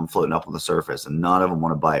 15 of them floating up on the surface, and none of them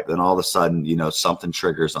want to bite. Then all of a sudden, something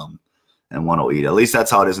triggers them, and one will eat. At least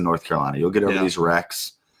that's how it is in North Carolina. You'll get over these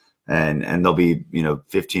wrecks, and there'll be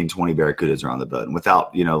 15, 20 barracudas around the boat. And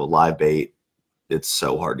without live bait, it's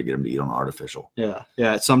so hard to get them to eat on artificial.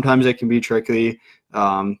 Yeah. Sometimes it can be tricky.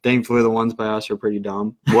 Thankfully, the ones by us are pretty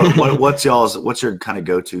dumb. What's your kind of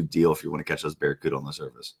go-to deal if you want to catch those barracuda on the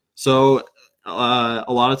surface? So A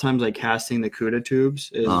lot of times, like casting the CUDA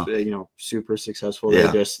tubes is super successful. Yeah.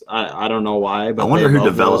 They just I don't know why, but I wonder they who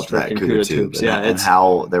love those developed that freaking CUDA tube and it's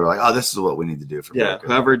how they were like, oh, this is what we need to do for yeah.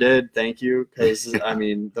 Barracuda. Whoever did, thank you, because I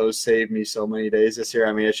mean those saved me so many days this year.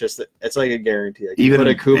 I mean it's like a guarantee. Like, Even you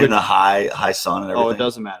put a CUDA in the high sun and everything. Oh, it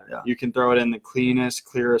doesn't matter. Yeah. You can throw it in the cleanest,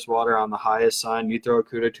 clearest water on the highest sun. You throw a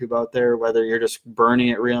CUDA tube out there, whether you're just burning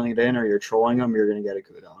it, reeling it in, or you're trolling them, you're going to get a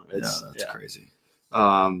CUDA on it. That's crazy.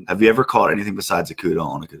 Have you ever caught anything besides a CUDA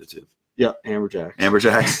on a CUDA tube? Yeah, amberjacks.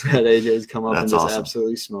 Amberjacks? That AJ's come up That's and just awesome.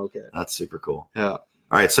 absolutely smoke it. That's super cool. Yeah. All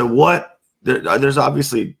right. So there's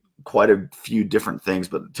obviously quite a few different things,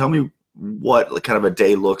 but tell me what kind of a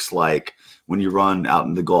day looks like when you run out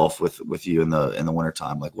in the Gulf with you in the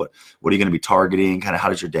wintertime. Like what are you going to be targeting? Kind of how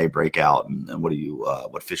does your day break out, and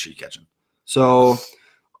what fish are you catching? So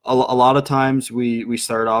a lot of times we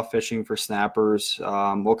start off fishing for snappers.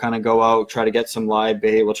 We'll kind of go out, try to get some live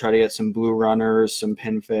bait. We'll try to get some blue runners, some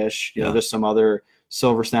pinfish, you know, just some other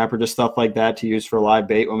silver snapper, just stuff like that to use for live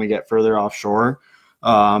bait when we get further offshore.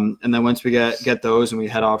 And then once we get those and we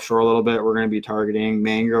head offshore a little bit, we're going to be targeting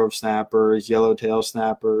mangrove snappers, yellowtail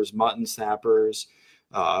snappers, mutton snappers,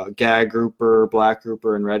 gag grouper, black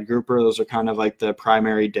grouper, and red grouper. Those are kind of like the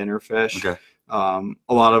primary dinner fish. Okay. A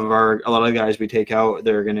lot of the guys we take out,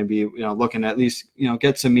 they're going to be, looking to at least,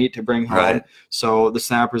 get some meat to bring home. Right. So the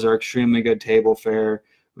snappers are extremely good table fare,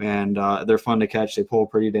 and they're fun to catch. They pull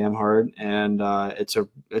pretty damn hard, and it's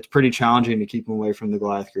pretty challenging to keep them away from the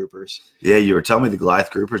Goliath groupers. Yeah, you were telling me the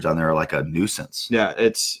Goliath groupers down there are like a nuisance. Yeah,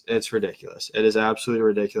 it's ridiculous. It is absolutely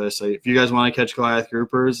ridiculous. So if you guys want to catch Goliath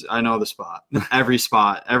groupers, I know the spot. Every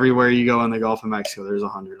spot, everywhere you go in the Gulf of Mexico, there's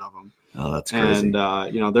 100 of them. Oh, that's crazy.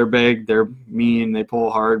 And they're big, they're mean, they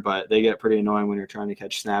pull hard, but they get pretty annoying when you're trying to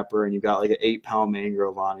catch snapper and you've got like an 8-pound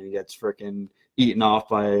mangrove on and you get freaking eaten off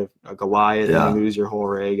by a Goliath and you lose your whole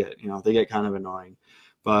rig. They get kind of annoying,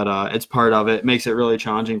 but it's part of it. It makes it really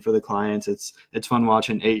challenging for the clients. It's fun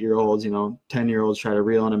watching 8-year-olds, 10-year-olds try to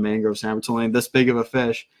reel in a mangrove snapper. It's only this big of a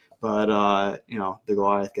fish, but the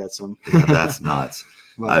Goliath gets them. That's nuts.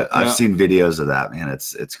 But, I've seen videos of that, man.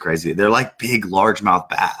 It's crazy. They're like big largemouth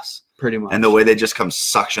bass. Pretty much. And the way they just come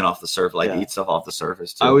suction off the surface, eat stuff off the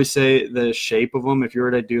surface too. I always say the shape of them, if you were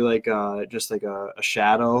to do like just like a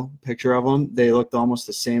shadow picture of them, they looked almost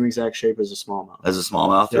the same exact shape as a smallmouth. As a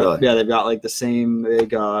smallmouth, really? Yeah, they've got like the same big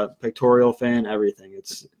pectoral fin, everything.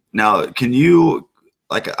 Now, can you,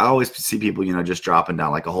 like, I always see people, just dropping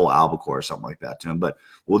down like a whole albacore or something like that to them, but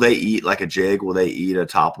will they eat like a jig? Will they eat a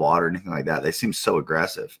topwater or anything like that? They seem so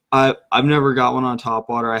aggressive. I've never got one on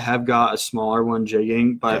topwater. I have got a smaller one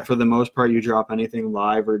jigging, but for the most part, you drop anything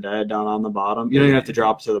live or dead down on the bottom. You don't even have to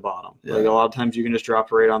drop it to the bottom. Yeah. Like a lot of times you can just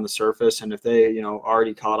drop it right on the surface, and if they,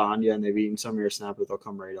 already caught on you and they've eaten some of your snapper, they'll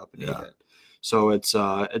come right up and eat it. So it's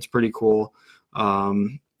pretty cool.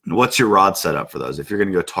 What's your rod setup for those? If you're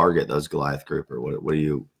going to go target those Goliath grouper, what do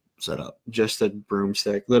you set up? Just a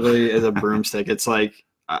broomstick. Literally, is a broomstick. It's like,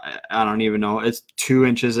 I don't even know. It's 2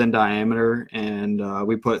 inches in diameter, and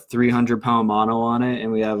we put 300-pound mono on it,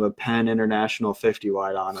 and we have a Penn International 50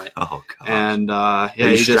 wide on it. Oh gosh. And are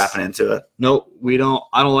you strapping into it? Nope, we don't.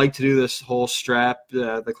 I don't like to do this whole strap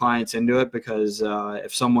the clients into it because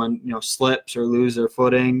if someone slips or lose their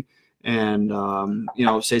footing, and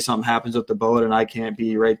say something happens with the boat and I can't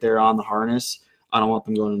be right there on the harness, I don't want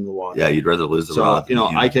them going into the water. Yeah, you'd rather lose the rod.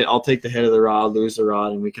 I'll take the hit of the rod, lose the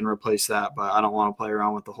rod, and we can replace that, but I don't want to play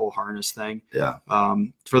around with the whole harness thing. Yeah.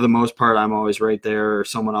 For the most part, I'm always right there, or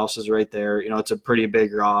someone else is right there. It's a pretty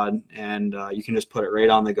big rod, and you can just put it right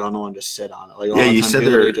on the gunnel and just sit on it. Like you said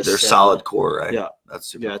they're solid core, right? Yeah. That's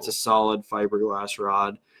super cool. It's a solid fiberglass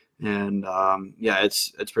rod. And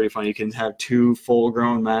it's pretty fun. You can have 2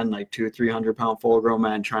 full-grown men, like 300-pound full-grown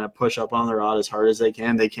men, trying to push up on the rod as hard as they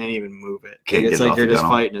can. They can't even move it. It's like they're just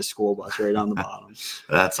fighting a school bus right on the bottom.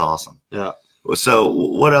 That's awesome. Yeah. So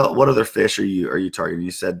what other fish are you targeting?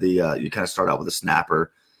 You said you kind of start out with a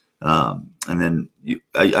snapper, and then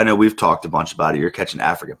I know we've talked a bunch about it. You're catching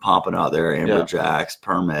African pompano out there, amberjacks,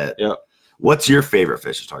 permit. Yeah. What's your favorite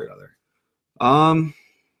fish to target out there?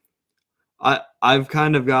 I've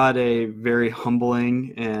kind of got a very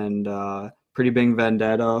humbling and pretty big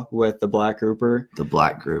vendetta with the black grouper. The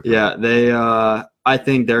black grouper. Yeah, they. I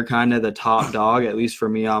think they're kind of the top dog, at least for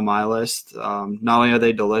me on my list. Not only are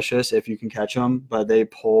they delicious if you can catch them, but they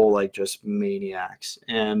pull like just maniacs.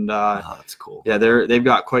 And that's cool. Yeah, they've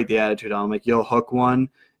got quite the attitude on them. Like you'll hook one,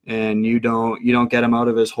 and you don't get him out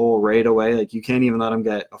of his hole right away, like you can't even let him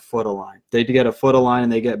get a foot of line. They get a foot of line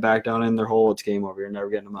and they get back down in their hole, it's game over. You're never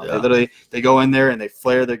getting them out. Yeah. They go in there and they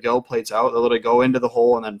flare their gill plates out. They literally go into the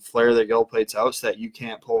hole and then flare their gill plates out so that you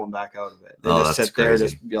can't pull them back out of it. They just sit there,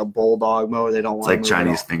 just bulldog mode. They don't want. It's like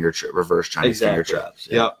Chinese reverse Chinese finger traps.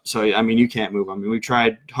 Yeah. Yep. So I mean, you can't move them. I mean, we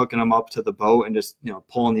tried hooking them up to the boat and just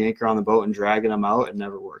pulling the anchor on the boat and dragging them out. It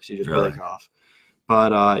never works. You just break off.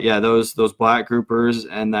 But yeah, those black groupers,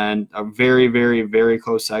 and then a very, very, very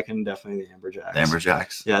close second, definitely the amberjacks.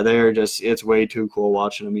 Amberjacks. Yeah, it's way too cool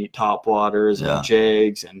watching them eat topwaters and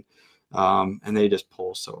jigs, and they just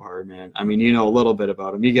pull so hard, man. I mean, you know a little bit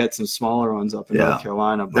about them. You get some smaller ones up in North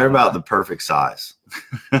Carolina. They're about the perfect size.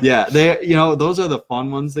 Yeah, those are the fun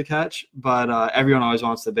ones to catch, but everyone always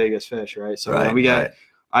wants the biggest fish, right? So we get.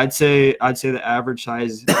 I'd say the average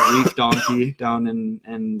size reef donkey down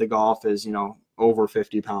in the Gulf is over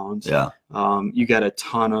 50 pounds. Yeah. You get a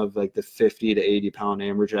ton of like the 50 to 80 pound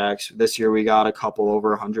amberjacks. This year we got a couple over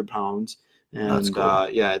 100 pounds. And that's cool.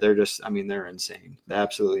 Yeah, they're they're insane. They're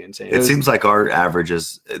absolutely insane. It seems like our average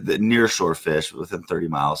is the near shore fish within 30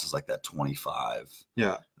 miles is like that 25.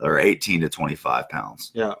 Yeah. Or 18 to 25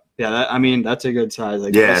 pounds. Yeah. Yeah. That's a good size.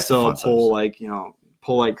 Like it's still pull size.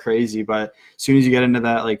 Pull like crazy, but as soon as you get into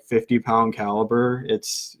that like 50-pound caliber,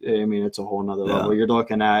 it's a whole nother level. You're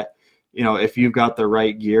looking at, if you've got the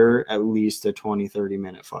right gear, at least a 20-30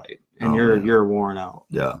 minute fight, and you're worn out.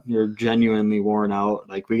 Yeah, you're genuinely worn out.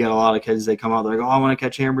 Like we get a lot of kids, they come out, they're like, oh, I want to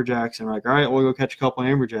catch amberjacks, and we're like, all right, we'll go catch a couple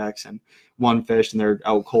amberjacks, and one fish, and they're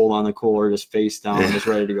out cold on the cooler, just face down, just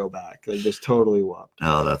ready to go back, like just totally whopped.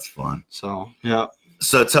 Oh, that's fun. So yeah.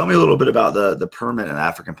 So tell me a little bit about the permit and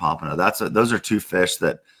African pompano. Those are two fish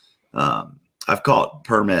that I've caught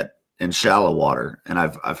permit in shallow water, and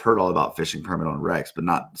I've heard all about fishing permit on wrecks, but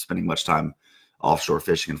not spending much time offshore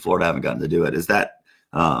fishing in Florida. I haven't gotten to do it. Is that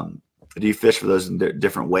do you fish for those in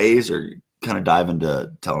different ways, or kind of dive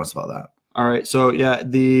into telling us about that? All right, so yeah,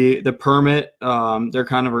 the permit, they're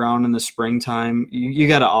kind of around in the springtime. You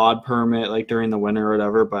got an odd permit like during the winter or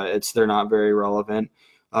whatever, but they're not very relevant.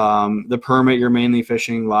 The permit, you're mainly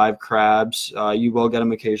fishing live crabs. You will get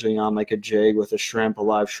them occasionally on like a jig with a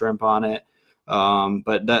live shrimp on it.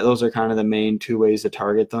 But those are kind of the main two ways to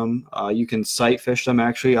target them. You can sight fish them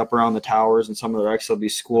actually up around the towers, and some of the wrecks will be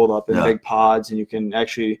schooled up in big pods, and you can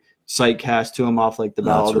actually sight cast to them off like the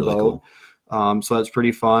bow of the boat. Cool. So that's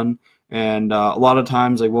pretty fun. And a lot of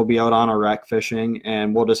times, like we'll be out on a wreck fishing,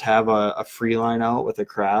 and we'll just have a free line out with a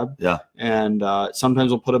crab. Yeah. And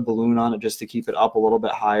sometimes we'll put a balloon on it just to keep it up a little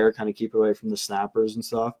bit higher, kind of keep it away from the snappers and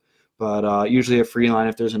stuff. But usually a free line,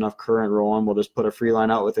 if there's enough current rolling, we'll just put a free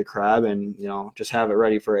line out with a crab, and just have it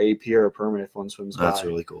ready for AP or a permit if one swims by. That's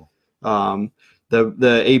really cool. The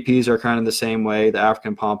APs are kind of the same way. The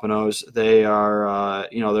African pompanos, they are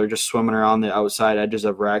they're just swimming around the outside edges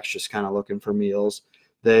of wrecks, just kind of looking for meals.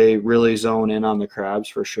 They really zone in on the crabs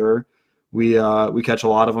for sure. We catch a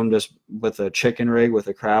lot of them just with a chicken rig with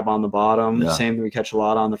a crab on the bottom. Yeah. Same thing, we catch a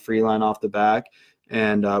lot on the free line off the back.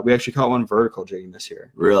 And we actually caught one vertical jigging this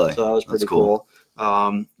year. Really? So that was pretty cool.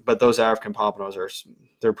 But those African pompanos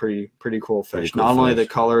they're pretty cool fish. Not only the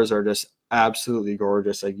colors are just absolutely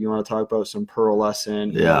gorgeous. Like you want to talk about some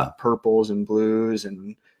pearlescent, purples and blues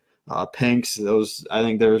and pinks. Those, I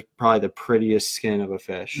think they're probably the prettiest skin of a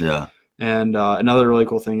fish. Yeah. And another really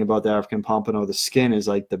cool thing about the African pompano, the skin is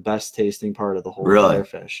like the best tasting part of the whole entire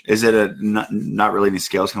fish. Is it not really any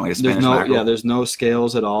scales, kind of like a Spanish mackerel? Yeah, there's no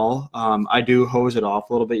scales at all. I do hose it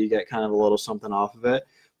off a little bit. You get kind of a little something off of it.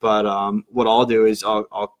 But what I'll do is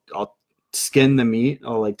I'll skin the meat.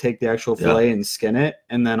 I'll like take the actual fillet and skin it,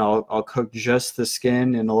 and then I'll cook just the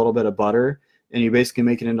skin in a little bit of butter. And you basically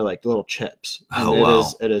make it into like little chips. And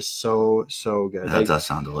it is so good. That does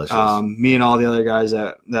sound delicious. Me and all the other guys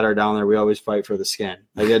that are down there, we always fight for the skin.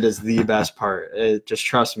 Like it is the best part. Just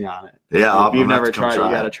trust me on it. Yeah, if you've never tried it,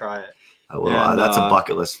 you got to try it. I will. That's a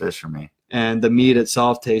bucket list fish for me. And the meat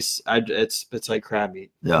itself tastes, it's like crab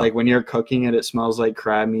meat. Yeah. Like when you're cooking it, it smells like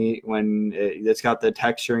crab meat. When it's got the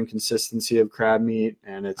texture and consistency of crab meat,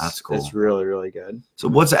 and that's cool. It's really, really good. So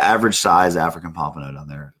what's the average size African pompano down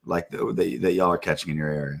there, like that y'all are catching in your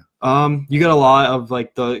area? You get a lot of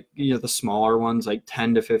like the smaller ones, like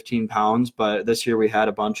 10 to 15 pounds, but this year we had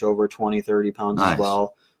a bunch over 20, 30 pounds as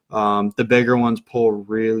well. The bigger ones pull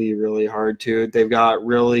really, really hard too. They've got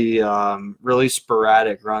really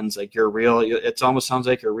sporadic runs. Like your reel, it almost sounds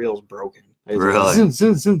like your reel's broken. Really? Zin,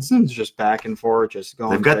 zin, zin, zin, just back and forth, just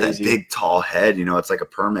going. They've got crazy. that big, tall head. It's like a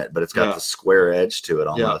permit, but it's got the square edge to it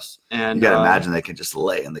almost. And you got to imagine they can just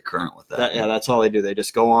lay in the current with that. That's all they do. They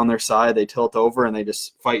just go on their side, they tilt over, and they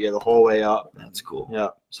just fight you the whole way up. That's cool. Yeah.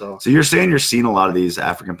 So you're saying you're seeing a lot of these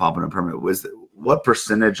African pompano permit. What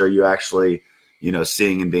percentage are you actually,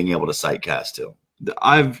 seeing and being able to sight cast to?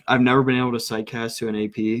 I've never been able to sight cast to an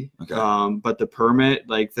AP. Okay. But the permit,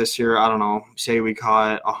 like this year, I don't know, say we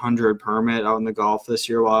caught 100 permit out in the Gulf this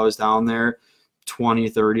year while I was down there, 20,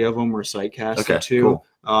 30 of them were sight casted to.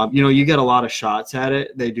 Cool. You get a lot of shots at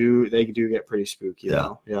it. They do get pretty spooky.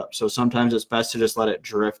 Yeah. Yeah. So sometimes it's best to just let it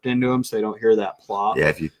drift into them so they don't hear that plop. Yeah.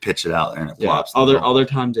 If you pitch it out there and it plops. Other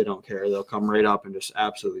times they don't care. They'll come right up and just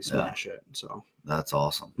absolutely smash it. So that's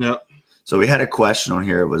awesome. Yep. So we had a question on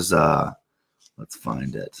here. It was let's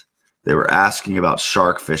find it. They were asking about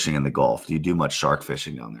shark fishing in the Gulf. Do you do much shark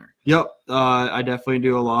fishing down there? Yep. I definitely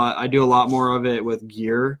do a lot. I do a lot more of it with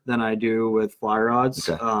gear than I do with fly rods.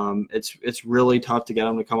 Okay. It's really tough to get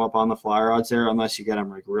them to come up on the fly rods there unless you get them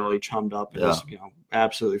like really chummed up and just,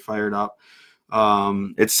 absolutely fired up.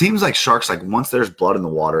 It seems like sharks, like once there's blood in the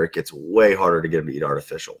water, it gets way harder to get them to eat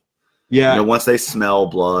artificial. Yeah. Once they smell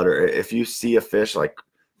blood, or if you see a fish like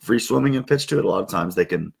free swimming and pitch to it, a lot of times they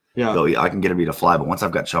can. Yeah, I can get them to eat a fly, but once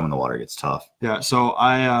I've got chum in the water, it gets tough. Yeah, so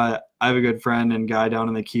I have a good friend and guy down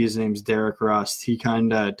in the Keys. His name's Derek Rust. He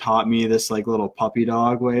kind of taught me this like little puppy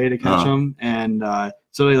dog way to catch them, and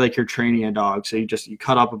it's really like you're training a dog. So you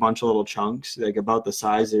cut up a bunch of little chunks, like about the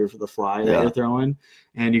size of the fly that you're throwing,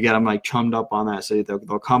 and you get them like chummed up on that. So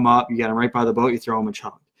they'll come up, you get them right by the boat, you throw them a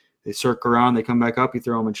chunk. They circle around, they come back up, you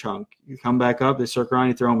throw them a chunk. You come back up, they circle around,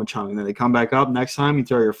 you throw them a chunk, and then they come back up. Next time, you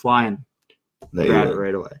throw your fly in. Grab it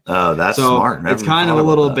right away. Oh, that's smart. It's kind of a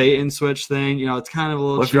little bait and switch thing. It's kind of a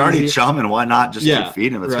little. Well, if you're already chumming, why not just keep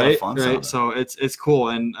feeding them? It's right, kind of fun. Right. So it's cool,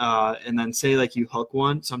 and then say like you hook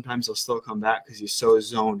one, sometimes they'll still come back because you're so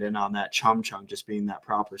zoned in on that chum chunk just being that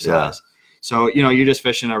proper size. Yeah. So you're just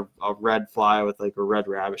fishing a red fly with like a red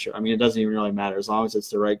rabbit shirt. I mean, it doesn't even really matter as long as it's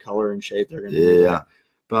the right color and shape. They're gonna. Yeah.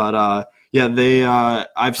 But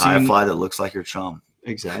I've seen a fly that looks like your chum.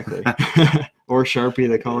 Exactly. Or Sharpie,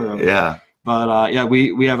 the color of it. Yeah. But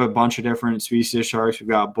we have a bunch of different species of sharks. We've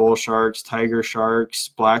got bull sharks, tiger sharks,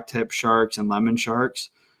 blacktip sharks, and lemon sharks,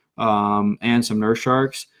 and some nurse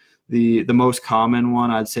sharks. The most common one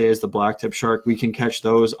I'd say is the blacktip shark. We can catch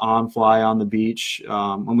those on fly on the beach.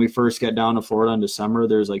 When we first get down to Florida in December,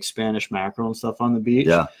 there's like Spanish mackerel and stuff on the beach.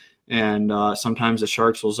 Yeah. And sometimes the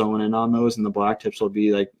sharks will zone in on those, and the blacktips will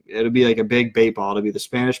be like a big bait ball. It'll be the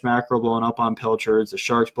Spanish mackerel blowing up on pilchards, the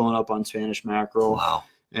sharks blowing up on Spanish mackerel. Wow.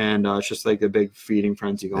 And it's just like a big feeding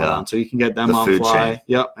frenzy going on. So you can get them on fly. Chain.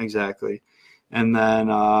 Yep, exactly. And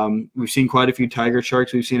then we've seen quite a few tiger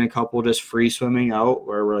sharks. We've seen a couple just free swimming out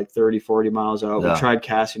where we're like 30, 40 miles out. We tried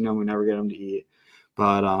casting them. We never get them to eat.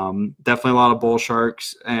 But definitely a lot of bull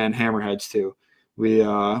sharks and hammerheads too. We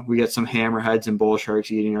get some hammerheads and bull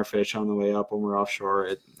sharks eating our fish on the way up when we're offshore.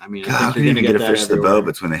 I think you're going to get a fish to the boat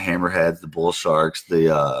between the hammerheads, the bull sharks,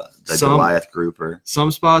 the Goliath grouper.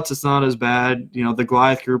 Some spots it's not as bad. The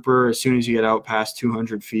Goliath grouper, as soon as you get out past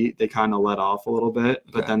 200 feet, they kind of let off a little bit,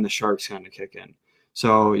 but then the sharks kind of kick in.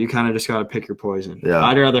 So you kind of just got to pick your poison. Yeah.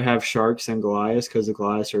 I'd rather have sharks than Goliaths because the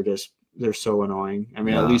Goliaths are they're so annoying. I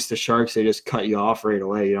mean, at least the sharks, they just cut you off right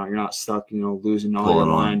away. You're not stuck, losing all your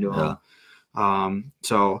line to them.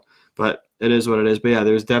 But it is what it is. But yeah,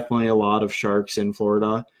 there's definitely a lot of sharks in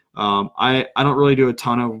Florida. I don't really do a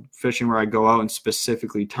ton of fishing where I go out and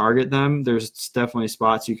specifically target them. There's definitely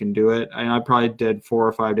spots you can do it. I probably did 4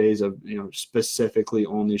 or 5 days of, specifically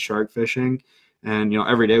only shark fishing. And,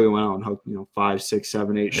 every day we went out and hooked, 5, 6,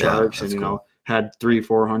 7, 8 sharks and, cool. Had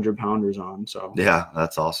 300-400 pounders on. So yeah,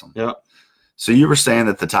 that's awesome. Yeah. So you were saying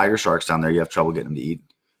that the tiger sharks down there, you have trouble getting them to eat.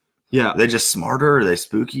 Yeah. Are they just smarter? Are they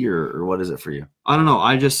spooky or what is it for you? I don't know.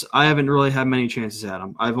 I haven't really had many chances at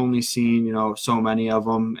them. I've only seen, so many of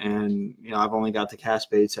them, and, I've only got to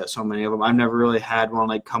cast baits at so many of them. I've never really had one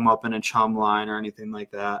like come up in a chum line or anything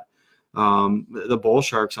like that. The bull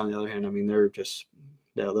sharks, on the other hand, I mean,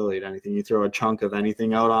 they'll eat anything. You throw a chunk of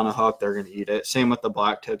anything out on a hook, they're going to eat it. Same with the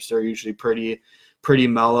black tips. They're usually pretty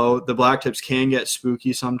mellow. The black tips can get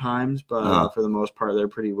spooky sometimes, but for the most part, they're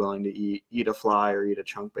pretty willing to eat a fly or eat a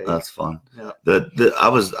chunk bait. That's fun. Yeah. I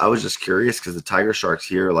was just curious because the tiger sharks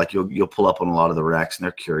here, like you'll pull up on a lot of the wrecks, and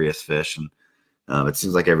they're curious fish, and it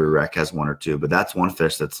seems like every wreck has one or two. But that's one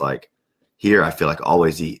fish that's like here, I feel like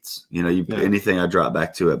always eats. Anything I drop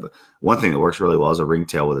back to it. But one thing that works really well is a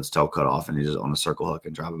ringtail with its tail cut off, and you just on a circle hook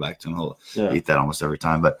and drop it back to him. He'll eat that almost every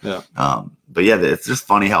time. But it's just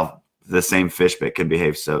funny how the same fish bait can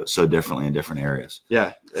behave so differently in different areas.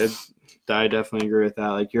 Yeah, I definitely agree with that.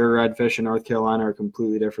 Like your redfish in North Carolina are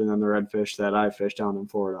completely different than the redfish that I fish down in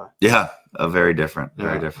Florida. Yeah, very different,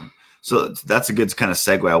 very Yeah. different. So that's a good kind of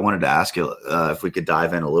segue. I wanted to ask you if we could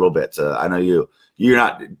dive in a little bit. I know you're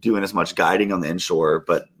not doing as much guiding on the inshore,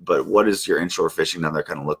 but what does your inshore fishing down there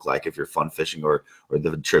kind of look like if you're fun fishing or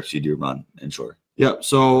the trips you do run inshore? Yep.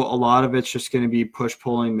 So a lot of it's just going to be push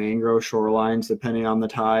pulling mangrove shorelines depending on the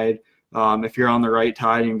tide. If you're on the right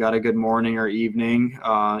tide and you've got a good morning or evening,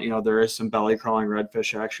 there is some belly crawling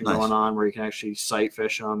redfish action going on where you can actually sight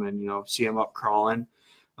fish them and see them up crawling.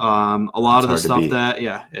 A lot of the stuff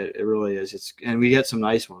it really is. And we get some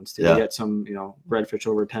nice ones too. We get some redfish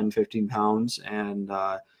over 10, 15 pounds, and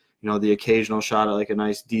the occasional shot at like a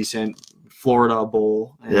nice decent Florida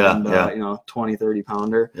bull and 20, 30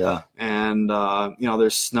 pounder. Yeah. And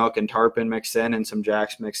there's snook and tarpon mixed in and some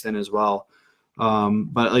jacks mixed in as well.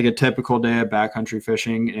 But like a typical day of backcountry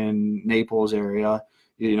fishing in Naples area,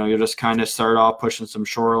 you'll just kind of start off pushing some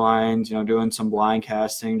shorelines, doing some blind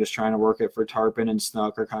casting, just trying to work it for tarpon and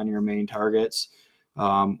snook are kind of your main targets.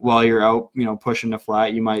 While you're out, pushing the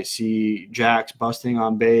flat, you might see jacks busting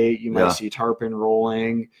on bait. You might see tarpon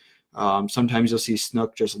rolling. Sometimes you'll see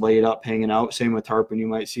snook just laid up, hanging out. Same with tarpon. You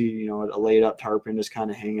might see, a laid up tarpon just kind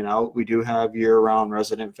of hanging out. We do have year-round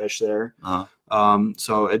resident fish there.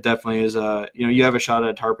 So it definitely is you have a shot at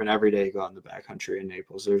a tarpon every day you go out in the backcountry in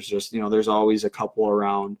Naples. There's just, there's always a couple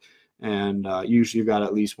around, and usually you've got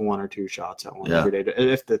at least one or two shots at one every day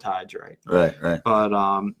if the tide's right. Right. But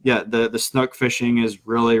the snook fishing is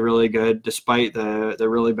really, really good. Despite the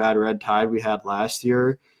really bad red tide we had last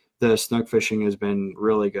year, the snook fishing has been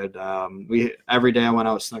really good. Every day I went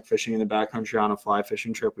out snook fishing in the backcountry on a fly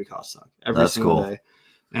fishing trip. We caught snook every single day.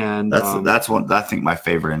 And that's one I think my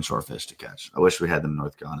favorite inshore fish to catch. I wish we had them in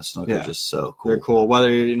North Carolina. Snook are just so cool. They're cool.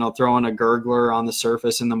 Whether you're throwing a gurgler on the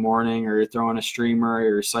surface in the morning or you're throwing a streamer or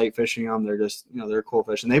you're sight fishing them, they're just they're cool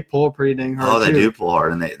fish and they pull pretty dang hard. Oh, they do pull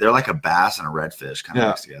hard, and they're like a bass and a redfish kind of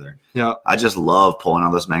mixed together. Yeah, I just love pulling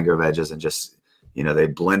on those mangrove edges and just they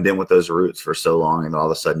blend in with those roots for so long, and all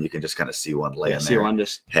of a sudden you can just kind of see one laying there,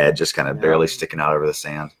 head just kind of barely sticking out over the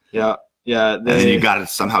sand. Yeah. And then you got to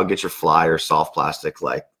somehow get your fly or soft plastic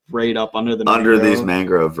like right up under these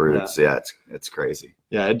mangrove roots. Yeah, it's crazy.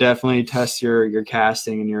 Yeah, it definitely tests your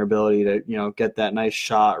casting and your ability to get that nice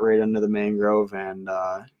shot right under the mangrove and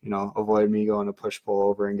avoid me going to push pull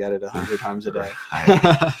over and get it 100 times a day.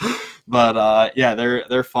 But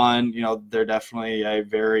they're fun. They're definitely a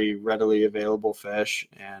very readily available fish,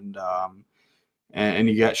 and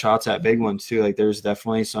you get shots at big ones too. Like there's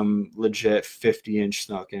definitely some legit 50-inch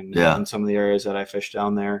snook in some of the areas that I fish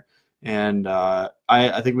down there. And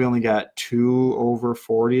I think we only got 2 over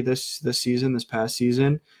 40 this past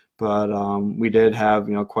season, but we did have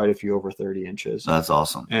quite a few over 30 inches. That's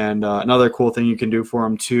awesome. And another cool thing you can do for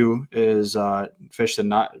them too is fish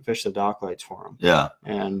the dock lights for them. Yeah.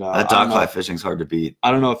 And that dock light fishing is hard to beat. I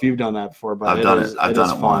don't know if you've done that before, but I've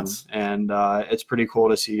done it once. And it's pretty cool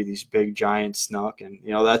to see these big giant snook, and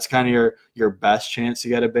that's kind of your best chance to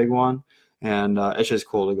get a big one. And it's just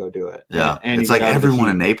cool to go do it. Yeah, and it's like everyone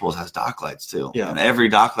in Naples has dock lights too. Yeah, and every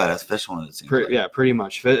dock light has fish on it. It seems like. Yeah, pretty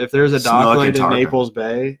much. If there's a dock light in Naples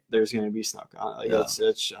Bay, there's going to be snook on it.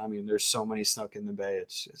 It's. I mean, there's so many snook in the bay.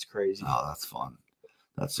 It's crazy. Oh, that's fun.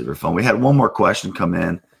 That's super fun. We had one more question come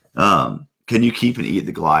in. Can you keep and eat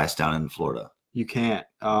the Goliaths down in Florida? You can't.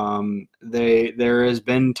 There has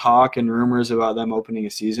been talk and rumors about them opening a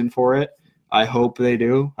season for it. I hope they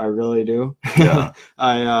do. I really do. Yeah.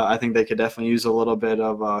 I think they could definitely use a little bit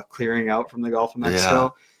of clearing out from the Gulf of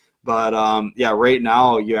Mexico. But right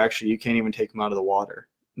now you can't even take them out of the water.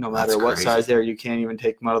 No matter what size they are, you can't even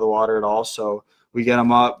take them out of the water at all. So we get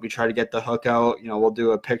them up. We try to get the hook out. We'll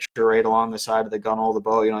do a picture right along the side of the gunnel of the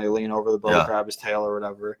boat. You lean over the boat, grab his tail or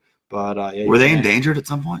whatever. But were they endangered at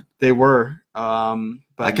some point? They were.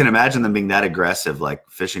 But I can imagine them being that aggressive. Like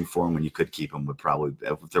fishing for them when you could keep them would probably,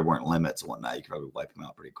 if there weren't limits and whatnot, you could probably wipe them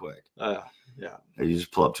out pretty quick. Yeah. You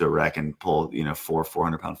just pull up to a wreck and pull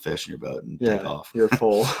 400-pound fish in your boat and take off. You're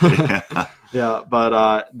full. Yeah,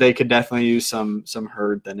 but they could definitely use some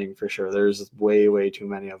herd thinning for sure. There's way too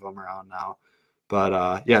many of them around now.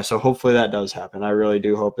 But so hopefully that does happen. I really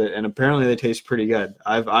do hope it. And apparently they taste pretty good.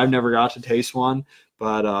 I've never got to taste one.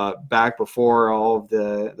 But back before all of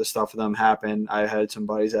the stuff with them happened, I had some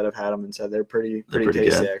buddies that have had them and said they're pretty tasty,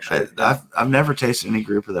 good. Actually. I've never tasted any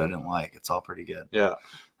grouper that I didn't like. It's all pretty good. Yeah.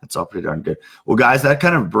 It's all pretty darn good. Well, guys, that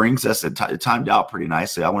kind of brings us, it timed out pretty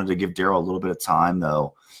nicely. I wanted to give Daryl a little bit of time,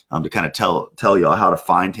 though, to kind of tell y'all how to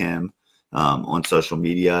find him on social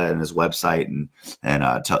media and his website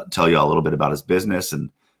and tell y'all a little bit about his business. And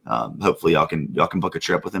hopefully y'all can book a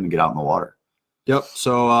trip with him and get out in the water. Yep.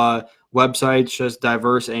 So website's just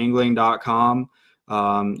diverseangling.com.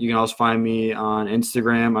 You can also find me on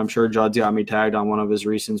Instagram. I'm sure Judd's got me tagged on one of his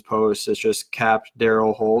recent posts. It's just Capt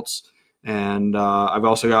Daryl Holtz. And I've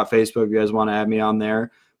also got Facebook if you guys want to add me on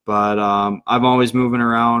there. But I'm always moving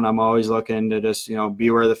around. I'm always looking to just, be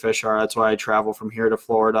where the fish are. That's why I travel from here to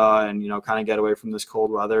Florida and, kind of get away from this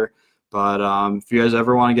cold weather. But if you guys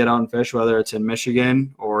ever want to get out and fish, whether it's in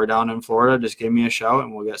Michigan or down in Florida, just give me a shout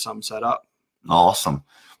and we'll get something set up. Awesome.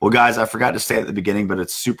 Well, guys, I forgot to say at the beginning, but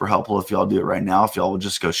it's super helpful if y'all do it right now. If y'all would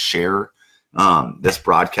just go share this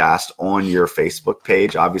broadcast on your Facebook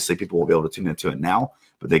page. Obviously, people will be able to tune into it now,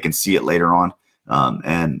 but they can see it later on.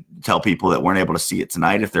 And tell people that weren't able to see it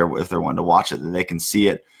tonight, if they're wanting to watch it, that they can see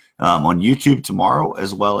it on YouTube tomorrow,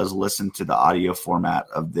 as well as listen to the audio format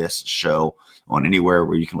of this show on anywhere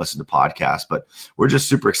where you can listen to podcasts. But we're just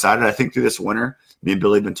super excited. I think through this winter, me and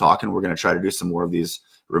Billy have been talking. We're going to try to do some more of these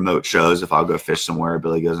remote shows. If I'll go fish somewhere,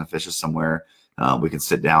 Billy goes and fishes somewhere, we can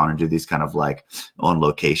sit down and do these kind of like on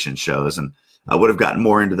location shows. And I would have gotten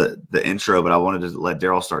more into the intro, but I wanted to let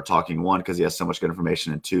Daryl start talking, one, because he has so much good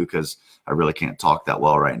information, and two, because I really can't talk that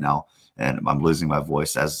well right now, and I'm losing my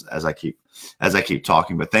voice as I keep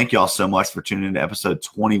talking. But thank you all so much for tuning into episode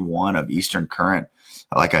 21 of Eastern Current.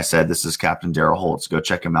 Like I said, this is Captain Daryl Holtz. Go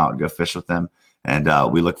check him out and go fish with him. And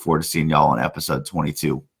we look forward to seeing y'all on episode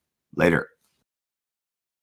 22. Later.